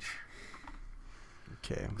same age.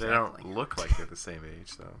 Okay. They Exactly. don't look like they're the same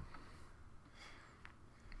age, though.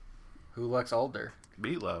 Who looks older?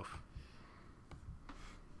 Meatloaf.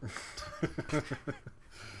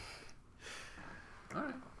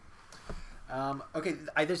 Alright. Okay,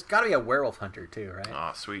 there's got to be a werewolf hunter too, right?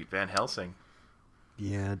 Oh, sweet. Van Helsing.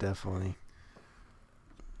 Yeah, definitely.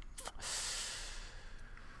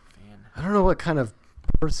 Man. I don't know what kind of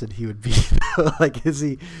person he would be. Like, is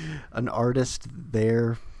he an artist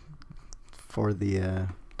there for the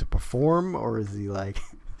to perform, or is he like?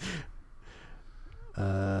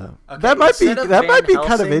 That might be instead of that might be Van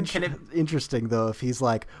kind of Helsing, can it- interesting though, if he's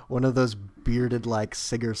like one of those bearded like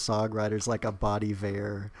singer songwriters, like a Body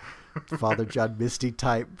Vare, Father John Misty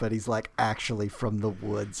type, but he's like actually from the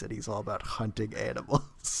woods and he's all about hunting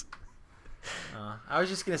animals. I was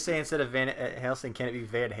just gonna say instead of Van Helsing, can it be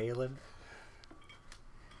Van Halen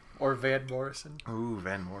or Van Morrison? Ooh,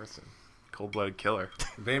 Van Morrison. Cold-blooded killer.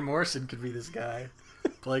 Van Morrison could be this guy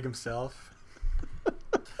playing himself.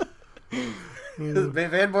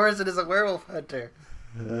 Van Morrison is a werewolf hunter,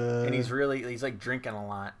 and he's like drinking a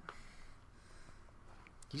lot.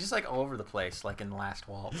 He's just like all over the place, like in Last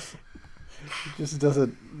Waltz. Just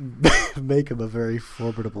doesn't make him a very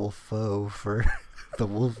formidable foe for the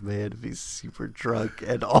Wolfman if he's super drunk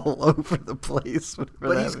and all over the place.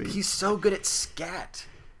 But he's so good at scat.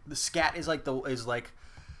 The scat is like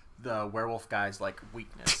the werewolf guy's like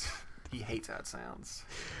weakness. He hates how it sounds.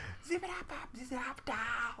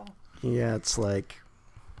 Yeah, it's like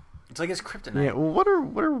It's like his kryptonite. yeah.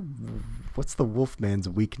 Well, what's the Wolfman's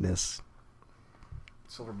weakness?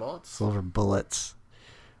 Silver bullets. Silver bullets.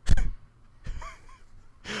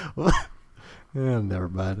 What? Yeah, never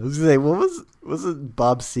mind. I was gonna say, wasn't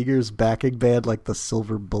Bob Seger's backing band like the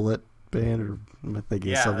Silver Bullet band, or am I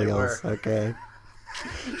thinking of Yeah, something they else? were. Okay.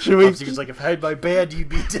 Should we? Bob Seger's like, if I had my band, you'd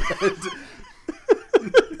be dead.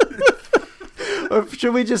 Or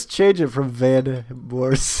should we just change it from Van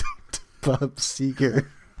Morrison to Bob Seger?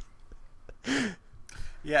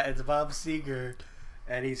 Yeah, it's Bob Seger,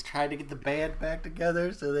 and he's trying to get the band back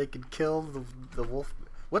together so they can kill the wolf.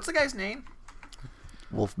 What's the guy's name?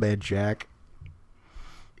 Wolfman Jack.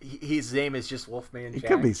 His name is just Wolfman It Jack.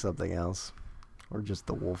 could be something else, or just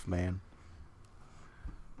the Wolfman.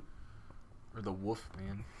 Or the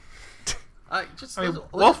Wolfman. I mean, for the sake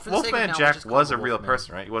of Wolfman now, we'll Jack just call was a him real Wolfman.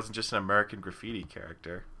 person, right? He wasn't just an American Graffiti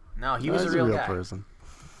character. No, he was He's a real guy. person.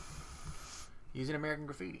 He's an American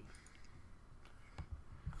Graffiti.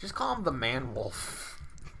 Just call him the Man Wolf.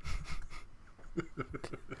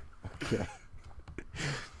 Okay.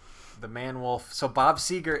 The Man Wolf. So Bob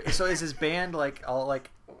Seger. So is his band like all like?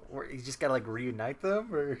 Or you just gotta like reunite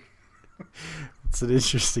them, or It's an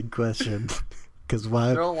interesting question. Because why?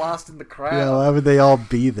 They're all lost in the crowd. Yeah, why would they all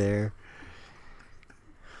be there?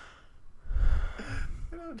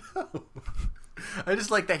 I don't know. I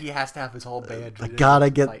just like that he has to have his whole band. I gotta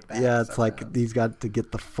get. fight back Yeah, it's somehow. like he's got to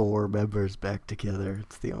get the 4 members back together.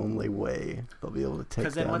 It's the only way they'll be able to take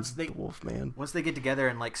 'Cause then down once they- the Wolfman. Once they get together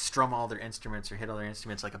and like strum all their instruments or hit all their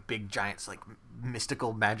instruments, like a big giant, like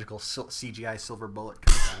mystical, magical CGI silver bullet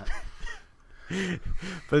comes out.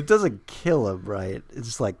 But it doesn't kill him, right? It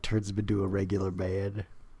just like turns him into a regular man.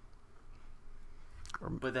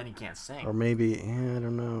 But then he can't sing. Or maybe, yeah, I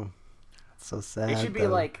don't know. It's so sad. It should be though.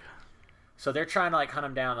 like, so they're trying to like hunt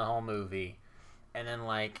him down the whole movie, and then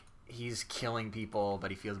like he's killing people, but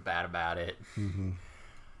he feels bad about it. Mhm.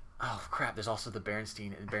 Oh crap! There's also the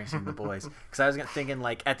Berenstein and the boys. Because I was thinking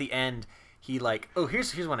like at the end he like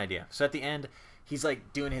here's one idea. So at the end he's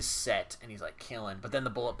like doing his set and he's like killing, but then the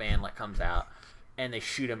bullet band like comes out and they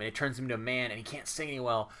shoot him and it turns him into a man and he can't sing any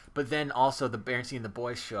well. But then also the Berenstein and the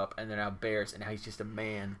boys show up and they're now bears and now he's just a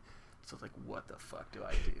man. So it's like, what the fuck do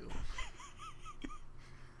I do?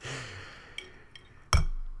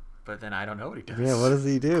 But then I don't know what he does. Yeah, what does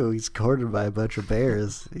he do? He's cornered by a bunch of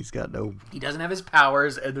bears. He's got no. He doesn't have his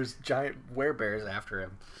powers, and there's giant werebears after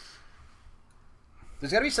him.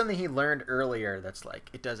 There's got to be something he learned earlier that's like,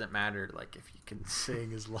 it doesn't matter, like, if you can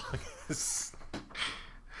sing as long as...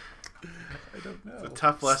 I don't know. It's a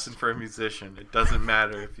tough lesson for a musician. It doesn't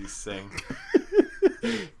matter if you sing.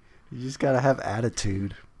 You just gotta have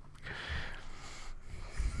attitude.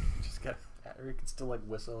 Just got, or he can still, like,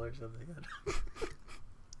 whistle or something.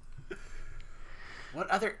 What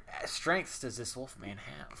other strengths does this Wolfman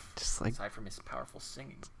have? Just like Aside from his powerful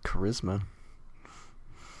singing. charisma.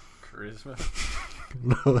 Charisma? I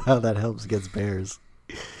don't know how that helps against bears.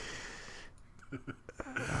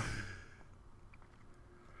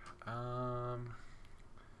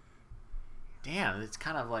 Damn, it's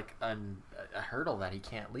kind of like a hurdle that he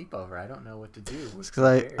can't leap over. I don't know what to do.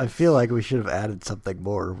 Because I feel like we should have added something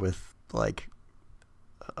more with, like,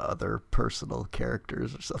 other personal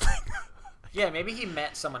characters or something. Yeah, maybe he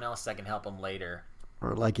met someone else that can help him later.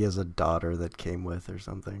 Or like he has a daughter that came with or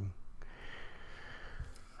something.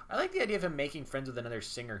 I like the idea of him making friends with another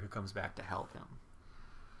singer who comes back to help him.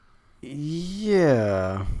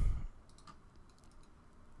 Yeah.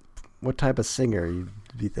 What type of singer you'd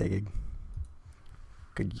be thinking?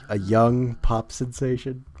 A young pop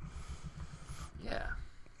sensation? Yeah.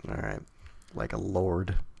 Alright. Like a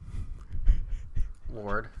lord.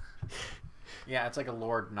 Lord. Yeah, it's like a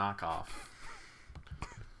Lord knockoff.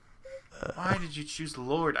 Why did you choose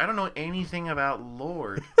Lord? I don't know anything about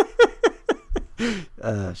Lord.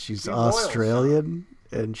 She's The Royal Australian,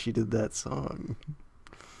 and she did that song.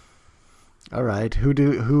 All right,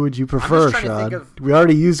 who would you prefer, trying to think Sean? of- We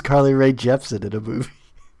already used Carly Rae Jepsen in a movie.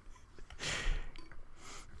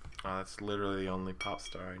 Oh, that's literally the only pop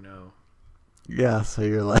star I know. Yeah, so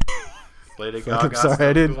you're like, Lady I'm Gaga. sorry,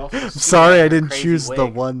 I didn't. also I'm seen sorry, that I didn't crazy choose the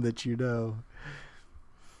wig. one that you know.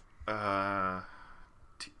 Uh,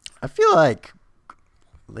 I feel like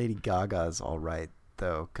Lady Gaga is all right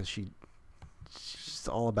though, because she's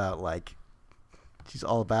all about she's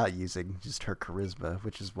all about using just her charisma,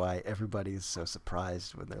 which is why everybody is so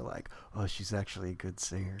surprised when they're like, "Oh, she's actually a good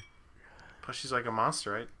singer." plus she's like a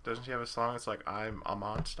monster, right? Doesn't she have a song that's like, I'm a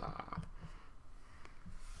monster?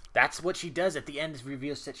 That's what she does at the end, is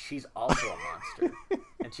reveals that she's also a monster.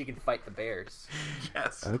 And she can fight the bears.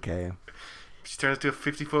 Yes. Okay. She turns into a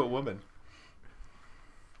 50-foot woman.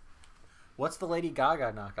 What's the Lady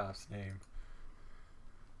Gaga knockoff's name?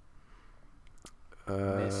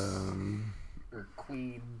 Or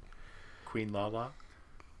Queen... Queen Lala.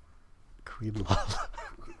 Queen Lala.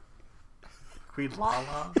 Queen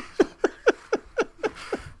Lala?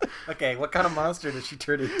 Okay, what kind of monster does she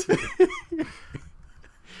turn into?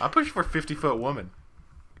 I'm pushing for 50-foot woman.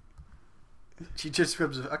 She just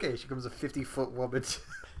becomes a 50-foot woman.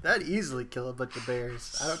 That'd easily kill a bunch of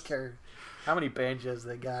bears. I don't care how many banjos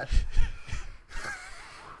they got.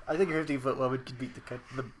 I think a 50-foot woman could beat the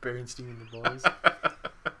Berenstein and the boys.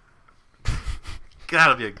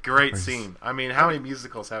 That'll be a great scene. I mean, how many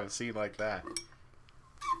musicals have a scene like that?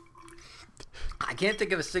 I can't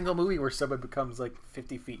think of a single movie where someone becomes like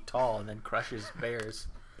 50 feet tall and then crushes bears.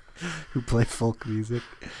 Who play folk music.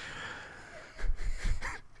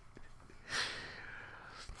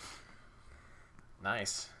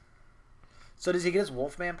 Nice. So does he get his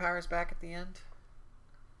Wolfman powers back at the end?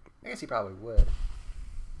 I guess he probably would.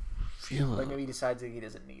 But maybe he decides that he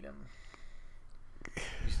doesn't need him.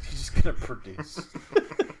 He's just gonna produce.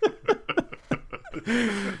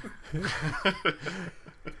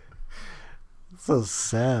 So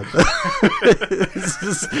sad. It's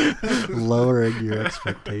just lowering your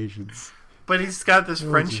expectations. But he's got this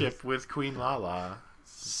friendship with Queen Lala.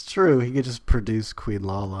 It's true. He could just produce Queen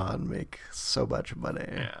Lala and make so much money.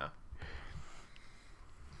 Yeah.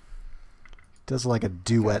 Does like a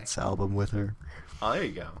duets album with her. Oh, there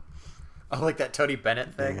you go. Oh, like that Tony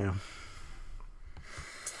Bennett thing. Yeah.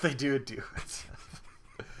 They do a duet.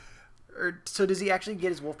 Or so does he actually get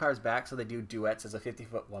his wolf powers back? So they do duets as a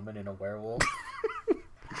 50-foot woman and a werewolf.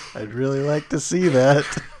 I'd really like to see that.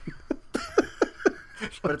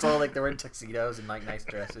 But it's all like they're wearing tuxedos and like nice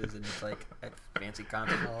dresses and it's like at fancy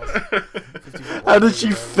concert halls. 50-foot How woman did she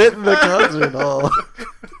and a fit in the concert hall?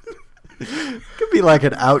 Could be like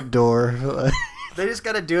an outdoor. werewolf. They just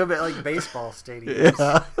got to do them at like baseball stadiums.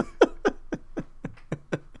 Yeah.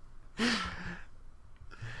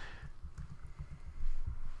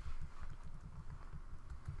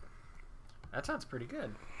 That sounds pretty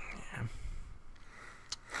good.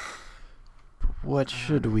 What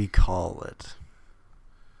should we call it?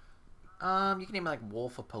 You can name it like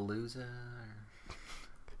Wolfapalooza.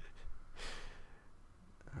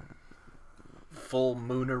 Or Full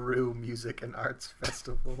Moonaroo Music and Arts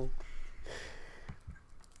Festival.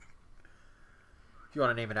 If you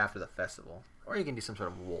want to name it after the festival. Or you can do some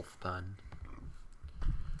sort of wolf pun.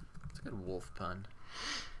 It's a good wolf pun.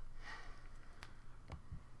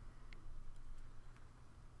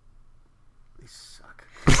 They suck.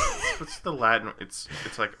 What's the Latin? It's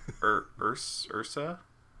like Ursa?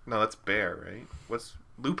 No, that's bear, right? What's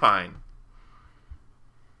lupine?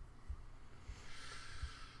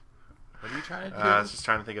 What are you trying to do? I was just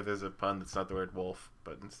trying to think if there's a pun that's not the word wolf,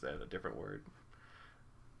 but instead a different word.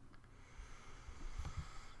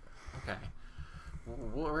 Okay.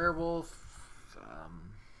 Werewolf.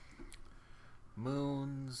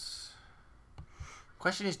 Moons.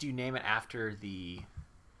 Question is, do you name it after the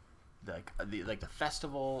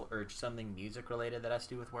festival or something music related that has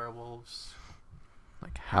to do with werewolves?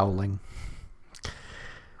 Like howling.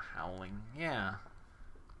 Howling. Yeah.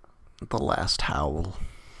 The Last Howl.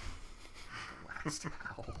 Last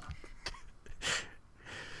howl.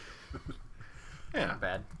 Yeah. Not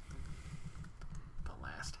bad. The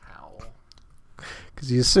Last Howl.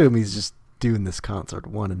 Because you assume he's just doing this concert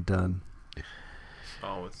one and done.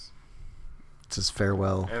 Oh, It's his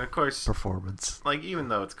farewell and of course, performance. like even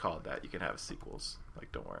though it's called that, you can have sequels.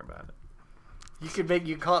 Like, don't worry about it.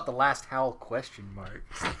 You call it the Last Howl question mark.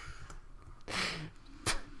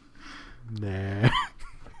 Nah.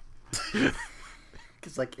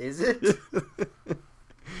 Cause like, is it?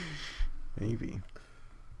 Maybe.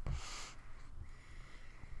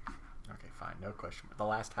 Okay, fine. No question. The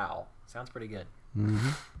Last Howl sounds pretty good. Mm-hmm.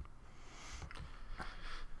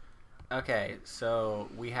 Okay, so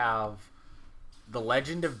we have The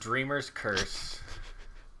Legend of Dreamer's Curse,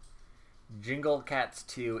 Jingle Cats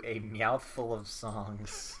 2, A Mouthful of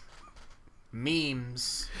Songs,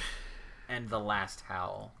 Memes, and The Last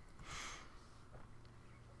Howl.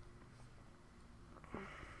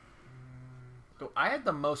 So I had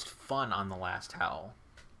the most fun on The Last Howl.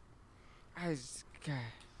 God.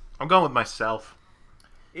 I'm going with myself.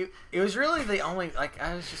 It was really the only, like,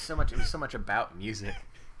 it was so much about music.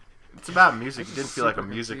 It's about music. I It was didn't feel like a super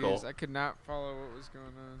musical. confused. I could not follow what was going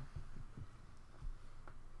on.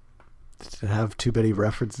 Did it have too many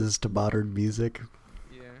references to modern music?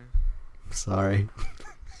 Yeah. Sorry.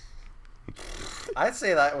 I'd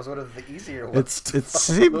say that was one of the easier ones. It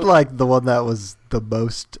seemed like the one that was the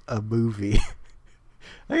most a movie.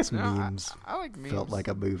 I guess No, memes I like memes. felt like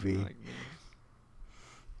a I movie. like memes.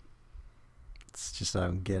 It's just I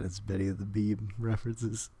don't get as many of the meme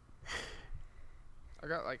references. I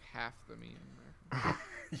got like half the meme.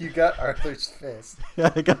 You got Arthur's Fist.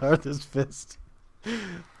 I got Arthur's Fist.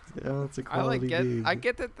 Yeah, it's a I quality meme. I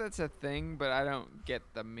get that that's a thing, but I don't get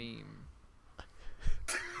the meme.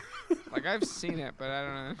 Like I've seen it, but I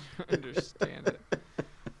don't understand it.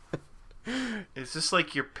 It's just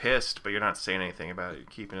like you're pissed, but you're not saying anything about it. You're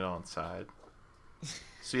keeping it all inside.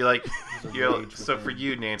 So you like, so for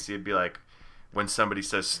you, Nancy, it'd be like when somebody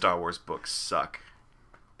says Star Wars books suck.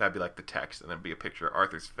 That'd be like the text, and then be a picture of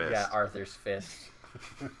Arthur's fist. Yeah, Arthur's Fist.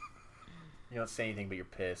 You don't say anything, but you're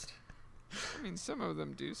pissed. I mean, some of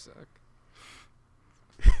them do suck.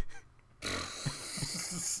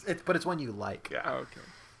 But it's one you like. Yeah. Oh, okay.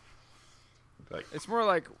 Like, It's more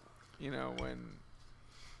like, when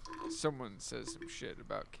someone says some shit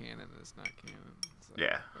about canon that's not canon. It's like,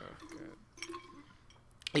 yeah. Oh, God.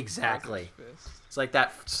 Exactly. Arthur's Fist. It's like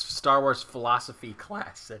that Star Wars philosophy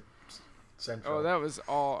class at Central. Oh, that was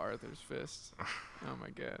all Arthur's Fist. Oh, my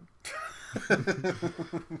God.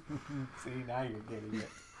 See, now you're getting it.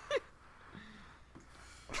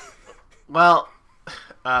 Well,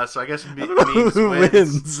 so I guess memes Who wins.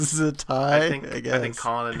 wins? Is it a tie? I guess. think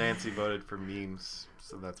Colin and Nancy voted for memes,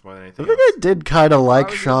 so that's more than I anything think else. I did kind of like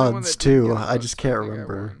I was the only one Sean's that didn't too. get a I vote, just so can't think I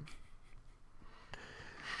remember. won.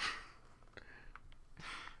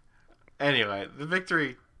 Anyway, the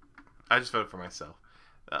victory. I just voted for myself.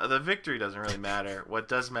 The victory doesn't really matter. What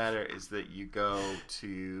does matter is that you go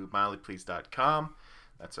to mildlypleased.com.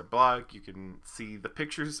 That's our blog. You can see the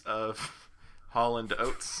pictures of Holland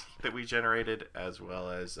Oats that we generated, as well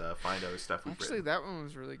as find other stuff we've Actually, written. that one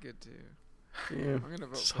was really good too. Yeah, I'm gonna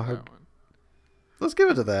vote it's for hard. that one. Let's give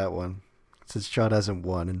it to that one, since Sean hasn't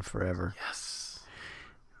won in forever. Yes.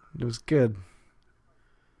 It was good.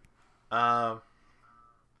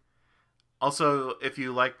 Also, if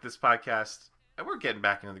you like this podcast, we're getting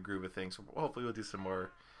back into the groove of things. Hopefully, we'll do some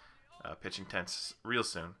more pitching tents real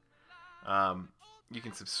soon. You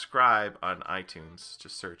can subscribe on iTunes.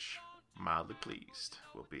 Just search Mildly Pleased.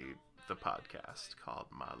 Will be the podcast called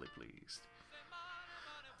Mildly Pleased.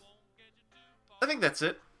 I think that's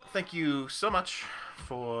it. Thank you so much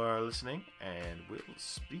for listening, and we'll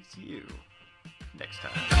speak to you next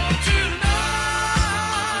time.